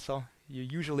one plaza, you're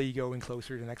usually going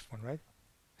closer to the next one, right?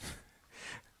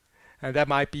 And that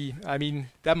might be, I mean,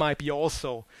 that might be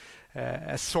also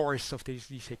a source of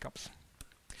these hiccups.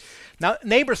 Now,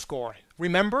 neighbor score.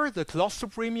 Remember the cluster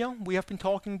premium we have been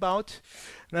talking about?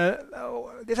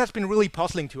 This has been really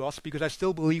puzzling to us because I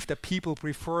still believe that people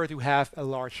prefer to have a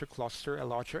larger cluster, a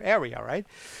larger area, right?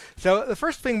 So the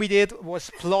first thing we did was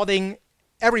plotting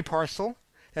every parcel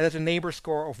that has a neighbor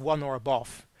score of 1 or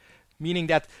above, meaning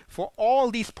that for all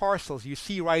these parcels you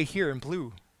see right here in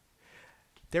blue,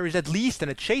 there is at least an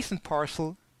adjacent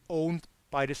parcel owned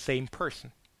by the same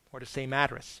person or the same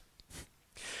address.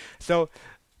 So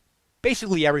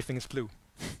basically everything is blue.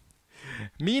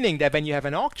 Meaning that when you have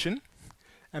an auction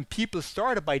and people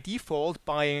started by default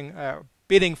buying,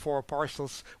 bidding for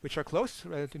parcels which are close,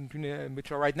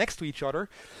 which are right next to each other,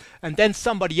 and then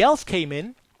somebody else came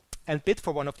in and bid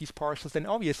for one of these parcels, then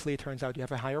obviously it turns out you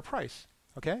have a higher price.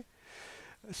 Okay?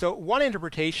 So one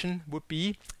interpretation would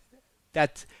be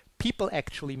that people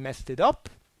actually messed it up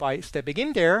by stepping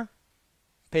in there,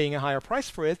 paying a higher price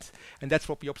for it, and that's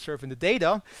what we observe in the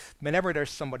data. Whenever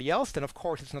there's somebody else, then of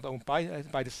course it's not owned by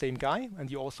the same guy,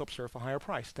 and you also observe a higher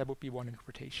price. That would be one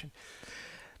interpretation.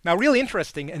 Now, really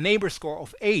interesting, a neighbor score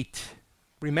of 8,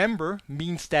 remember,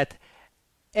 means that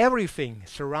everything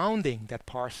surrounding that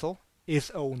parcel is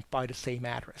owned by the same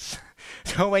address.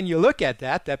 So when you look at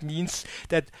that, that means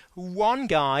that one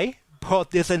guy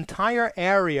bought this entire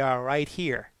area right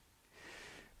here.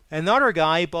 Another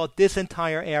guy bought this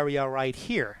entire area right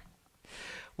here,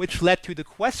 which led to the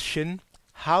question,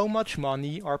 how much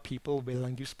money are people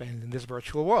willing to spend in this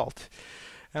virtual world?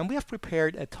 And we have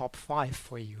prepared a top 5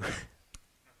 for you.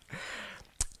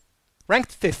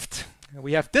 Ranked 5th,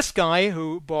 we have this guy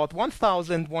who bought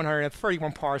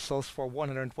 1,131 parcels for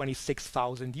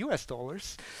 126,000 US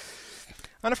dollars.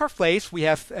 On the 4th place, we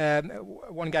have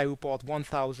one guy who bought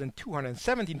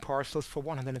 1,217 parcels for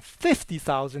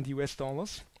 150,000 US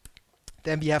dollars.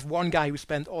 Then we have one guy who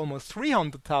spent almost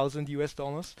 300,000 US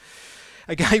dollars,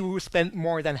 a guy who spent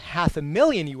more than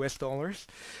 $500,000 US dollars,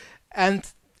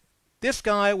 and this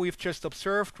guy we've just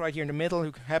observed right here in the middle,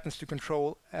 who happens to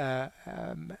control a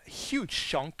huge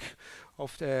chunk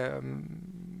of the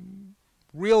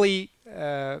really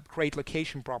great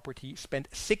location property, spent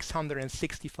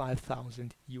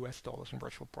 665,000 US dollars in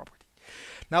virtual property.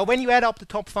 Now, when you add up the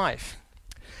top 5,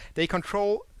 they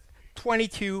control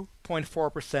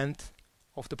 22.4%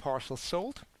 of the parcels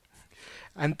sold,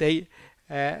 and they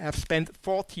have spent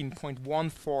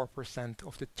 14.14%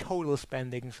 of the total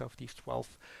spendings of these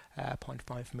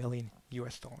 12.5 million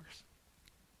US dollars.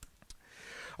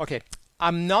 Okay,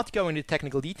 I'm not going into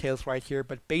technical details right here,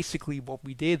 but basically what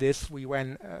we did is we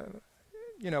ran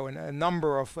a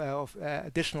number of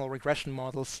additional regression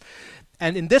models,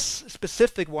 and in this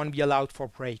specific one we allowed for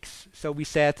breaks. So we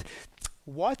said,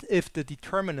 what if the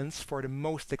determinants for the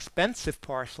most expensive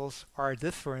parcels are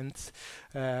different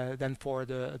than for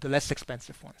the less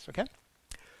expensive ones? Okay,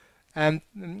 and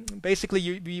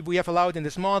basically we have allowed in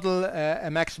this model a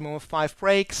maximum of 5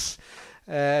 breaks.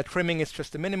 Trimming is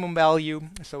just the minimum value,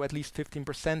 so at least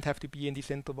 15% have to be in these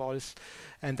intervals,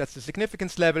 and that's the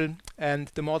significance level.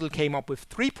 And the model came up with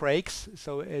 3 breaks,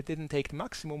 so it didn't take the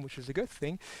maximum, which is a good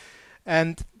thing.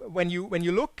 And when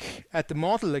you look at the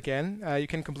model again, you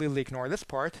can completely ignore this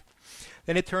part.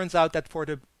 Then it turns out that for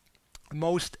the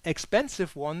most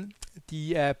expensive one,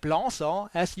 the plaza,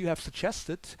 as you have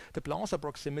suggested, the plaza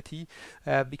proximity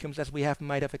becomes, as we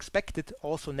might have expected,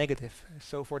 also negative.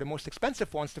 So for the most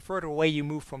expensive ones, the further away you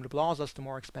move from the plazas, the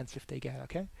more expensive they get.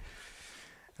 Okay,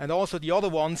 and also the other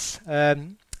ones.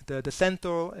 The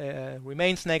center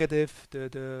remains negative,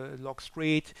 the log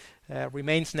street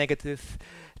remains negative.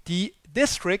 The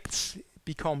districts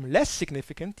become less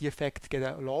significant, the effect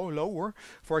gets lower.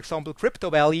 For example, Crypto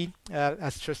Valley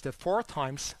has just a 4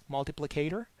 times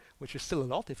multiplicator, which is still a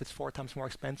lot if it's 4 times more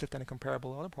expensive than a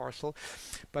comparable other parcel,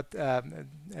 but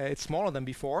it's smaller than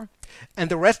before. And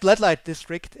the Red Light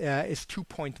District is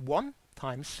 2.1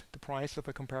 times the price of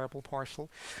a comparable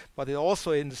parcel, but it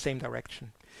also in the same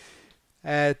direction.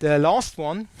 The last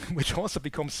one, which also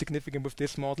becomes significant with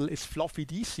this model, is Fluffy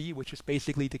DC, which is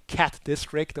basically the cat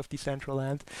district of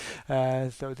Decentraland.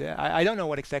 So I don't know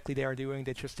what exactly they are doing.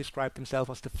 They just describe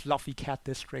themselves as the Fluffy Cat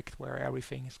District, where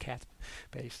everything is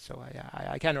cat-based. So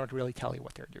I cannot really tell you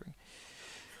what they're doing.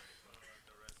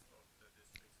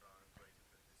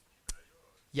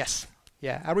 Yes.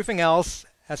 Yeah. Everything else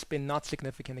has been not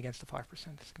significant against the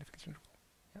 5% significance interval.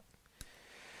 Yep.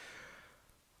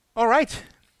 All right.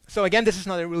 So again, this is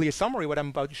not really a summary, what I'm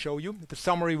about to show you. The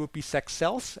summary would be sex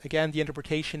cells. Again, the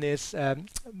interpretation is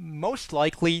most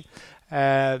likely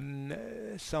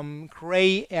some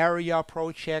gray area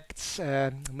projects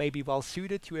may be well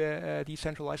suited to a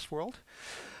decentralized world.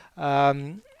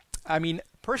 I mean,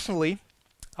 personally,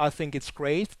 I think it's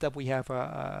great that we have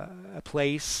a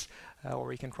place where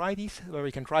we can try where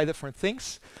we can try different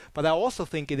things. But I also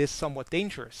think it is somewhat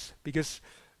dangerous because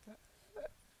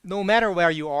no matter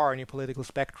where you are in your political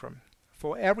spectrum,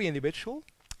 for every individual,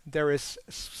 there is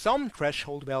some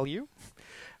threshold value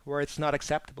where it's not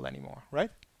acceptable anymore,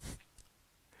 right?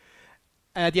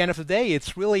 At the end of the day,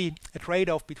 it's really a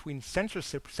trade-off between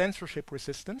censorship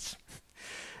resistance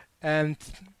and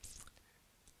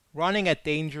running at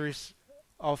dangers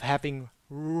of having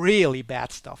really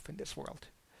bad stuff in this world.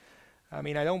 I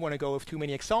mean, I don't want to go with too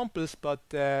many examples, but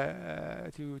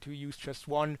to use just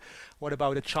one, what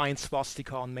about a giant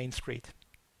swastika on Main Street?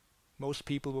 Most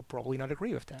people would probably not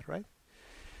agree with that, right?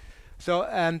 So,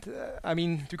 and I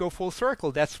mean, to go full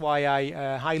circle, that's why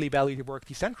I highly value the work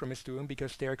Decentrum is doing,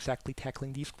 because they're exactly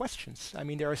tackling these questions. I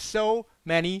mean, there are so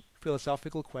many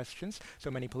philosophical questions,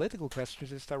 so many political questions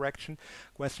in this direction,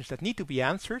 questions that need to be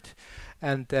answered,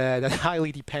 and that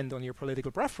highly depend on your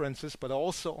political preferences, but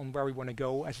also on where we want to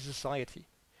go as a society.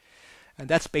 And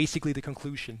that's basically the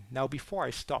conclusion. Now, before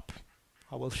I stop,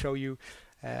 I will show you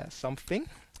something.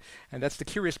 And that's the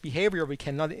curious behavior. We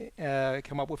cannot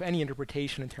come up with any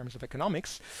interpretation in terms of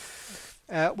economics.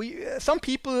 Some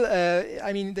people,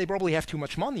 I mean, they probably have too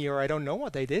much money, or I don't know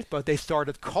what they did, but they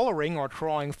started coloring or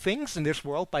drawing things in this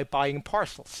world by buying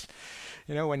parcels.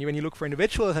 You know, when you look for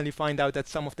individuals and you find out that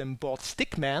some of them bought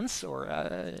stickmans, or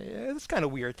it's kind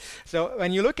of weird. So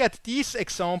when you look at these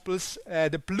examples,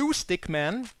 the blue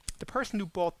stickman, the person who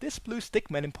bought this blue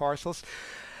stickman in parcels,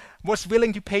 was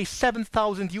willing to pay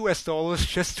 $7,000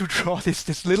 just to draw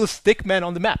this little stickman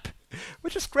on the map,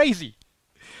 which is crazy.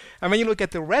 And when you look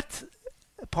at the red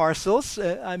parcels,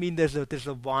 I mean, there's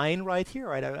a vine right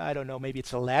here. I don't know, maybe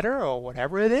it's a ladder or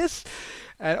whatever it is.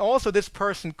 And also, this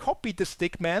person copied the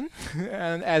stickman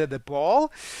and added a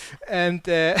ball, and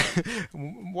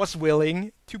was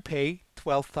willing to pay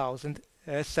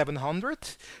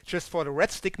 $12,700 just for the red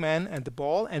stickman and the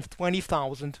ball, and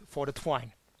 $20,000 for the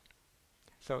twine.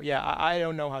 So yeah, I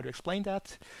don't know how to explain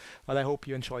that, but I hope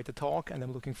you enjoyed the talk, and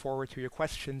I'm looking forward to your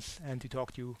questions and to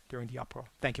talk to you during the apéro.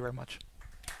 Thank you very much.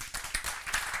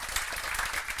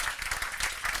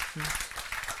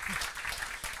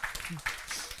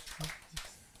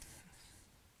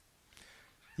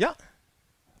 Yeah.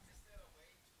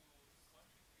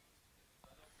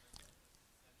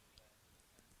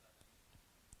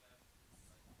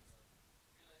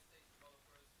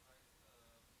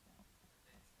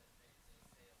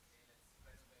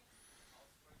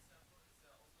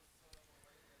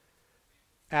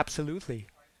 Absolutely.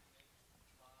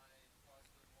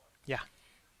 Yeah.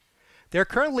 They're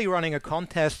currently running a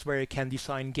contest where you can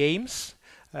design games.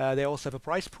 They also have a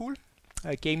prize pool,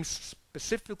 games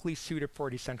specifically suited for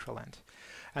Decentraland.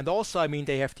 And also, I mean,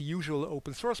 they have the usual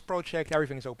open source project.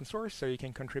 Everything is open source, so you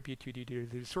can contribute to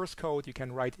the source code. You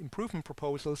can write improvement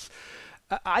proposals.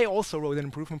 I also wrote an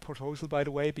improvement proposal, by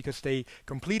the way, because they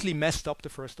completely messed up the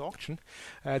first auction.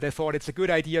 They thought it's a good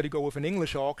idea to go with an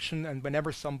English auction, and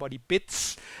whenever somebody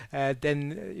bids,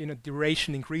 then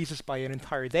duration increases by an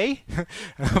entire day.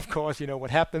 And of course, you know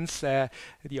what happens. The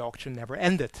auction never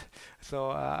ended. So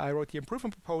I wrote the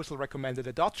improvement proposal, recommended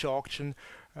a Dutch auction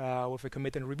with a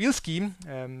commit and reveal scheme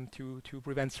to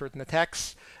prevent certain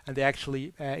attacks, and they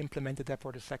actually implemented that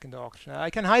for the second auction. I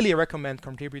can highly recommend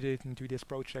contributing to this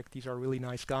project. These are really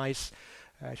nice guys.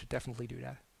 I should definitely do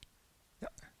that. Yeah.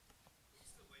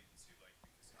 What's the latency like?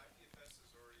 Because IPFS is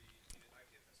already,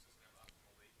 IPFS doesn't have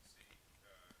optimal latency. If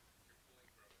you're pulling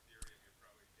from Ethereum, you're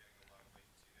probably getting a lot of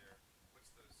latency there.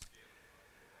 What's the scaling of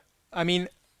that? I mean,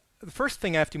 the first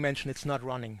thing I have to mention, it's not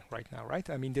running right now, right?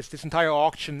 I mean, this entire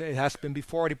auction, it has been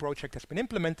before the project has been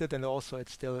implemented, and also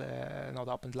it's still not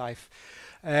up and live.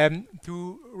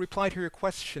 To reply to your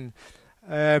question,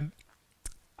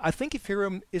 I think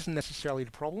Ethereum isn't necessarily the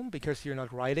problem, because you're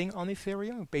not writing on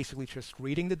Ethereum, you're basically just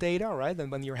reading the data, right?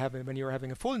 And when you're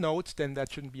having a full node, then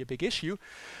that shouldn't be a big issue.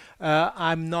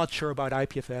 I'm not sure about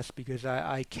IPFS, because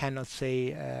I cannot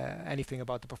say anything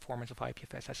about the performance of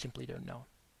IPFS. I simply don't know.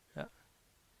 Yeah.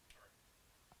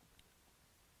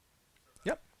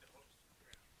 Yep. So the whole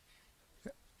physics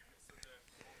is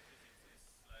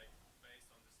like based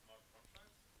on the smart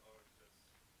contract, or just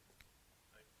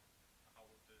like how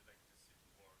would the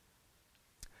electricity work?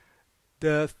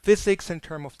 The physics in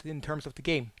terms of the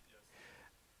game. Yes.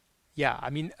 Yeah, I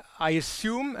mean, I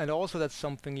assume, and also that's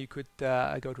something you could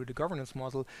go to the governance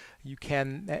model, you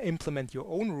can implement your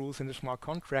own rules in the smart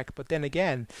contract, but then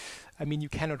again, I mean, you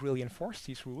cannot really enforce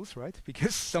these rules, right?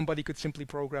 Because somebody could simply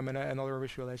program another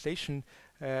visualization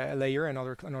layer,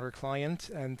 another client,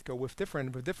 and go with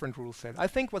different rule set. I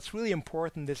think what's really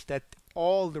important is that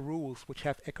all the rules which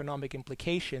have economic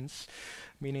implications,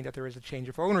 meaning that there is a change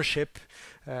of ownership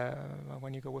uh,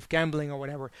 when you go with gambling or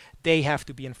whatever, they have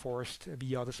to be enforced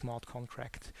via the smart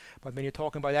contract. But when you're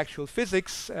talking about actual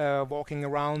physics, walking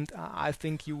around, I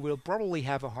think you will probably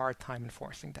have a hard time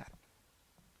enforcing that.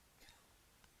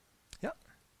 Yeah.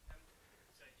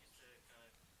 So just kind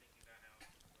of thinking about how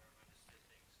I've understood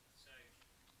things. So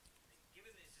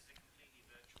given this is a completely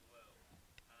virtual world,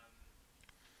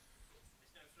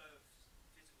 there's no flow of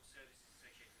physical services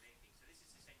associated with anything. So this is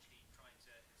essentially trying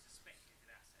to, it's a speculative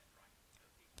asset, right? So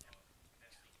people are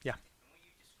investing. Yeah. And what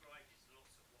you described is lots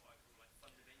of what I call like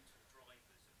fundamental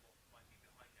drivers of what might be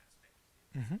behind that speculative.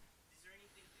 Mm-hmm. Is there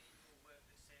anything that in your work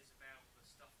that says about the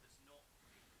stuff that's not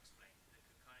being explained that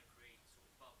could kind of create sort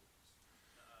of bubbles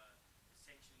that are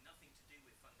essentially nothing to do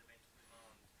with fundamental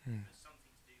demand, but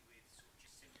something to do with sort of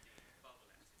just simply bubble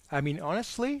activity? I mean,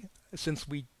 honestly, since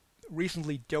we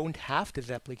recently don't have this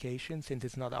application, since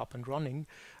it's not up and running,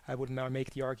 I would now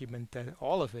make the argument that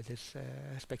all of it is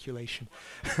speculation.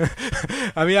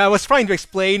 I mean, I was trying to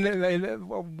explain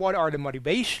what are the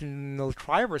motivational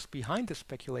drivers behind the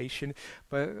speculation,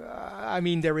 but I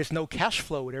mean, there is no cash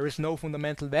flow, there is no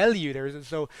fundamental value, there is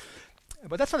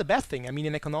but that's not a bad thing. I mean,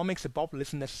 in economics, a bubble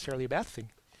isn't necessarily a bad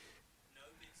thing. No,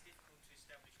 but it's difficult to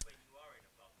establish when you are in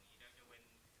a bubble. You don't know when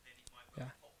then it might Yeah.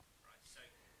 pop, right? So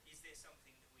is there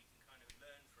something that we can kind of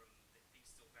learn from these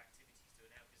sort of activities to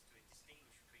help us to distinguish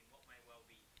between what may well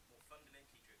be more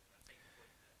fundamentally driven? I take the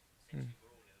point that essentially we're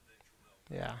all in a virtual world.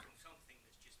 Yeah. From something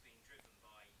that's just being driven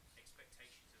by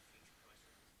expectations of future price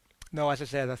rises. No, as I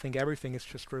said, I think everything is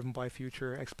just driven by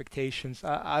future expectations.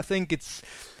 I think it's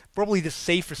probably the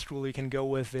safest rule you can go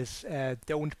with is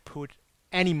don't put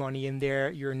any money in there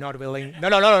you're not willing. No.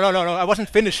 I wasn't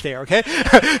finished there. Okay,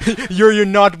 you're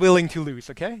not willing to lose.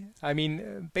 Okay, I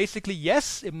mean basically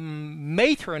yes, it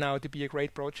may turn out to be a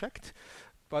great project,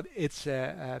 but it's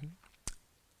a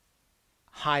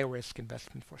high risk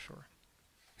investment for sure.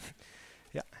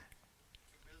 Yeah.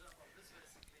 To build up on this,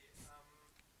 basically,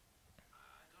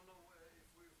 I don't know if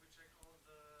we checked all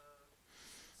the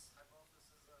physics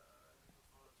hypotheses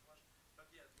before too much, but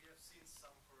yeah, we have seen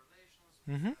some correlations.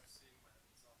 We Mhm. have seen when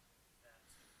it's not that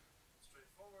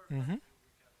straightforward. Mhm. But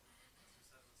we can, as you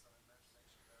said, with some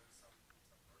imagination, there is some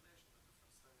correlation with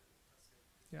different cascade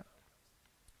Yeah. outcomes.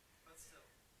 But still,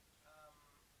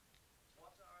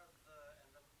 what are the,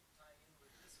 and then tying in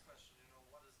with this question,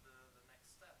 what is the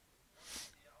next step? What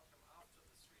is the outcome after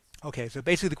this research? Okay, so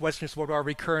basically the question is what are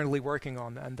we currently working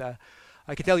on? And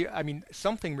I can tell you, I mean,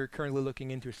 something we're currently looking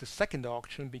into is the second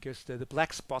auction because the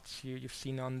black spots you've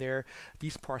seen on there,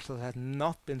 these parcels had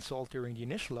not been sold during the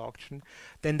initial auction.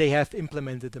 Then they have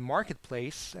implemented the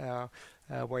marketplace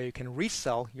where you can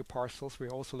resell your parcels. We're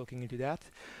also looking into that.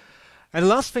 And the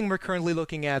last thing we're currently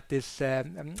looking at is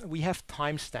we have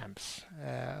timestamps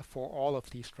for all of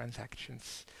these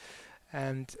transactions.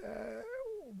 And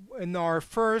in our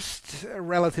first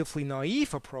relatively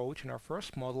naive approach, in our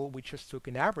first model, we just took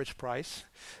an average price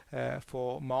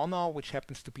for Mana, which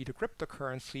happens to be the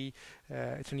cryptocurrency.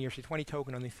 It's an ERC20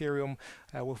 token on Ethereum,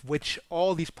 with which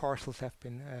all these parcels have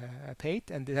been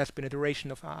paid, and it has been a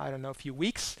duration of, I don't know, a few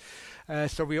weeks.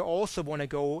 So we also want to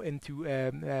go into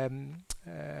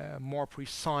more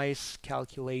precise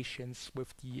calculations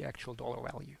with the actual dollar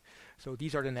value. So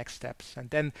these are the next steps. And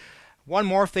then one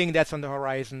more thing that's on the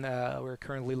horizon, we're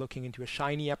currently looking into a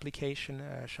Shiny application,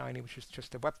 Shiny, which is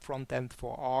just a web front end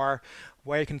for R,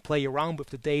 where you can play around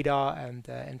with the data and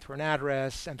enter an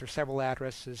address, enter several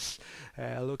addresses,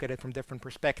 look at it from different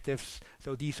perspectives.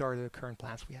 So these are the current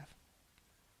plans we have.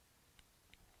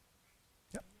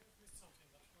 Yep.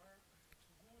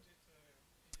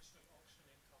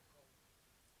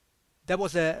 That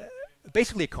was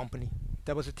basically a company.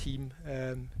 That was a team.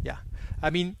 Yeah,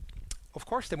 I mean, of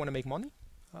course they want to make money.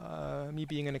 Me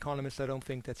being an economist, I don't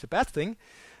think that's a bad thing.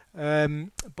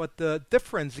 But the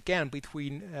difference again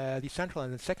between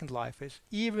Decentralized and Second Life is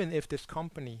even if this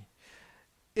company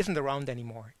isn't around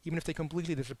anymore, even if they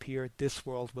completely disappear, this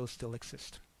world will still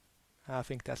exist. I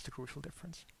think that's the crucial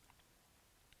difference.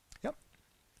 Yep.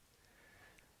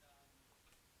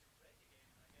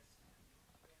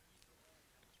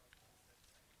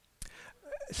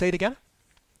 Say it again?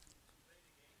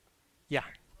 Yeah.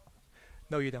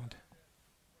 No, you don't.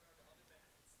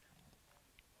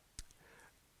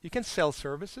 You can sell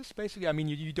services, basically. I mean,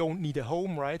 you don't need a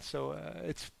home, right? So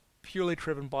it's purely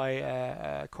driven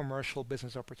by commercial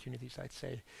business opportunities, I'd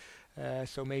say.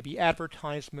 So maybe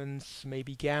advertisements,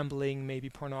 maybe gambling, maybe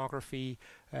pornography,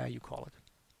 you call it.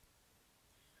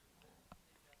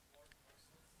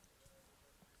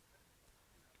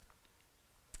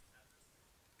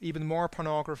 even more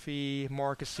pornography,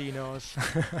 more casinos.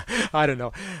 I don't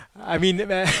know. I mean,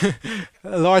 a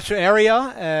larger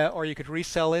area, or you could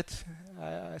resell it.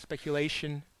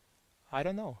 Speculation. I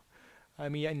don't know. I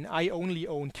mean, and I only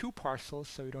own 2 parcels,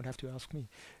 so you don't have to ask me.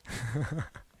 So in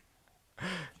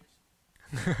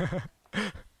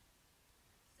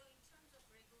terms of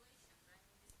regulations, I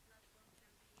mean, this platform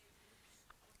can be a huge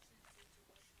opportunity to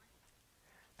wash money.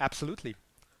 Absolutely.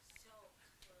 So,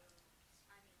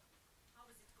 I mean, how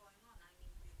is it going on? I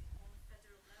mean, on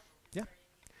federal level, is Yeah. there any?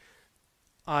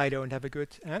 I don't have a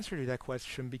good answer to that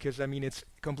question because I mean it's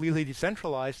completely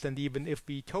decentralized, and even if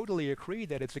we totally agree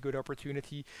that it's a good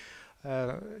opportunity,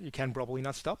 you can probably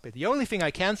not stop it. The only thing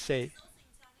I can say, It's also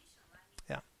international. I mean,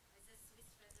 yeah, as a Swiss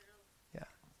federal. yeah.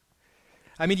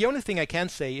 I mean the only thing I can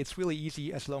say, it's really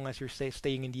easy as long as you're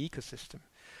staying in the ecosystem.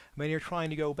 When you're trying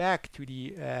to go back to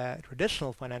the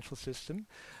traditional financial system,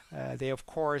 they of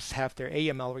course have their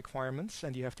AML requirements,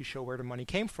 and you have to show where the money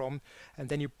came from, and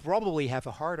then you probably have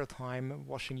a harder time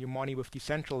washing your money with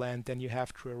Decentraland than you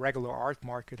have through a regular art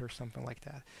market or something like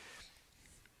that.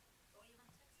 Or even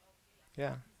tax, okay.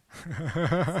 Yeah. Time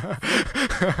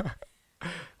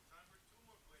for 2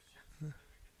 more questions, and then we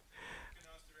can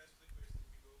ask the rest of the questions.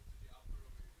 We go to the upper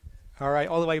over. All right,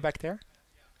 all the way back there.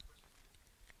 Yeah, of course.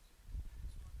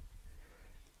 This one.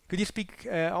 Could you speak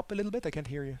up a little bit? I can't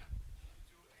hear you.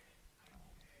 Do any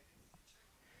identity check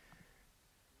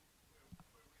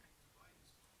where we need to buy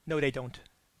this one? No, they don't.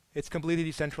 It's completely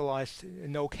decentralized,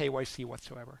 no KYC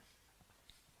whatsoever.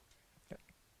 Yeah.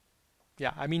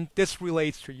 Yeah, I mean, this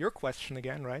relates to your question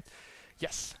again, right?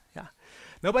 Yes, yeah.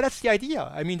 No, but that's the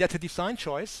idea. I mean, that's a design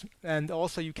choice, and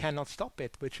also you cannot stop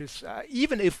it, which is,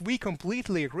 even if we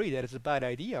completely agree that it's a bad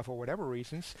idea for whatever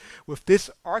reasons, with this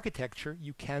architecture,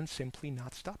 you can simply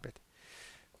not stop it.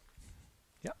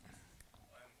 Yeah.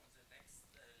 On the next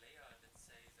layer, let's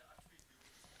say the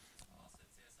attributes of this asset,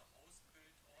 there's a house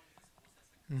built on this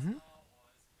processing Mm-hmm.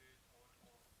 cluster or is built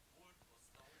on of wood or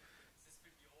stone. This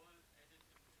will be all added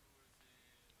into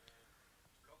the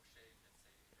blockchain,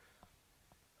 let's say,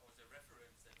 or the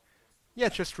reference then of course to Yeah,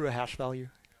 just through a hash value.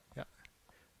 Yeah.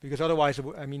 Because otherwise,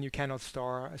 I mean, you cannot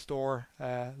store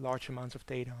large amounts of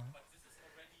data. but this is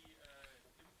already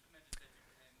implemented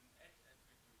that you can add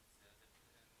attributes there that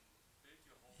build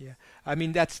your house. Yeah, I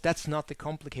mean that's not the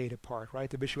complicated part, right?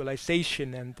 The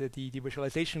visualization and the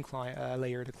visualization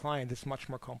layer, the client, is much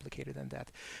more complicated than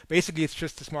that. Basically, it's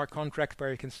just a smart contract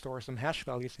where you can store some hash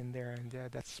values in there, and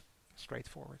that's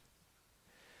straightforward.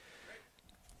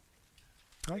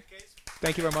 Right. Okay, case.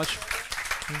 Thank you very much. It's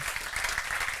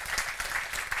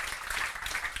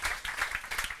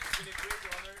been a great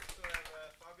honor to have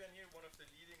Fabian here, one of the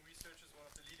leading researchers, one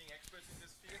of the leading experts in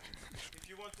this field. If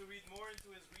you want to read more into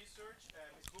his research,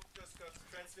 his book just got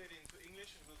translated into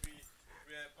English and will be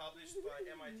published by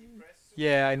MIT Press soon.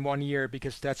 Yeah, in 1 year,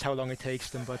 because that's how long it takes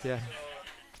them. But yeah,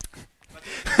 But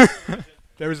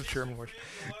there is a German version.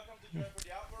 You're welcome to join for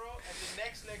the apero, and the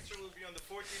next lecture will be on the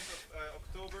 14th of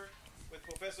October with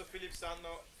Professor Philipp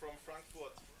Sandner from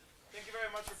Frankfurt. Thank you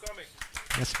very much for coming.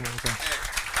 Yes, welcome.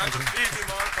 Danke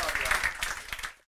vielmals, Fabian.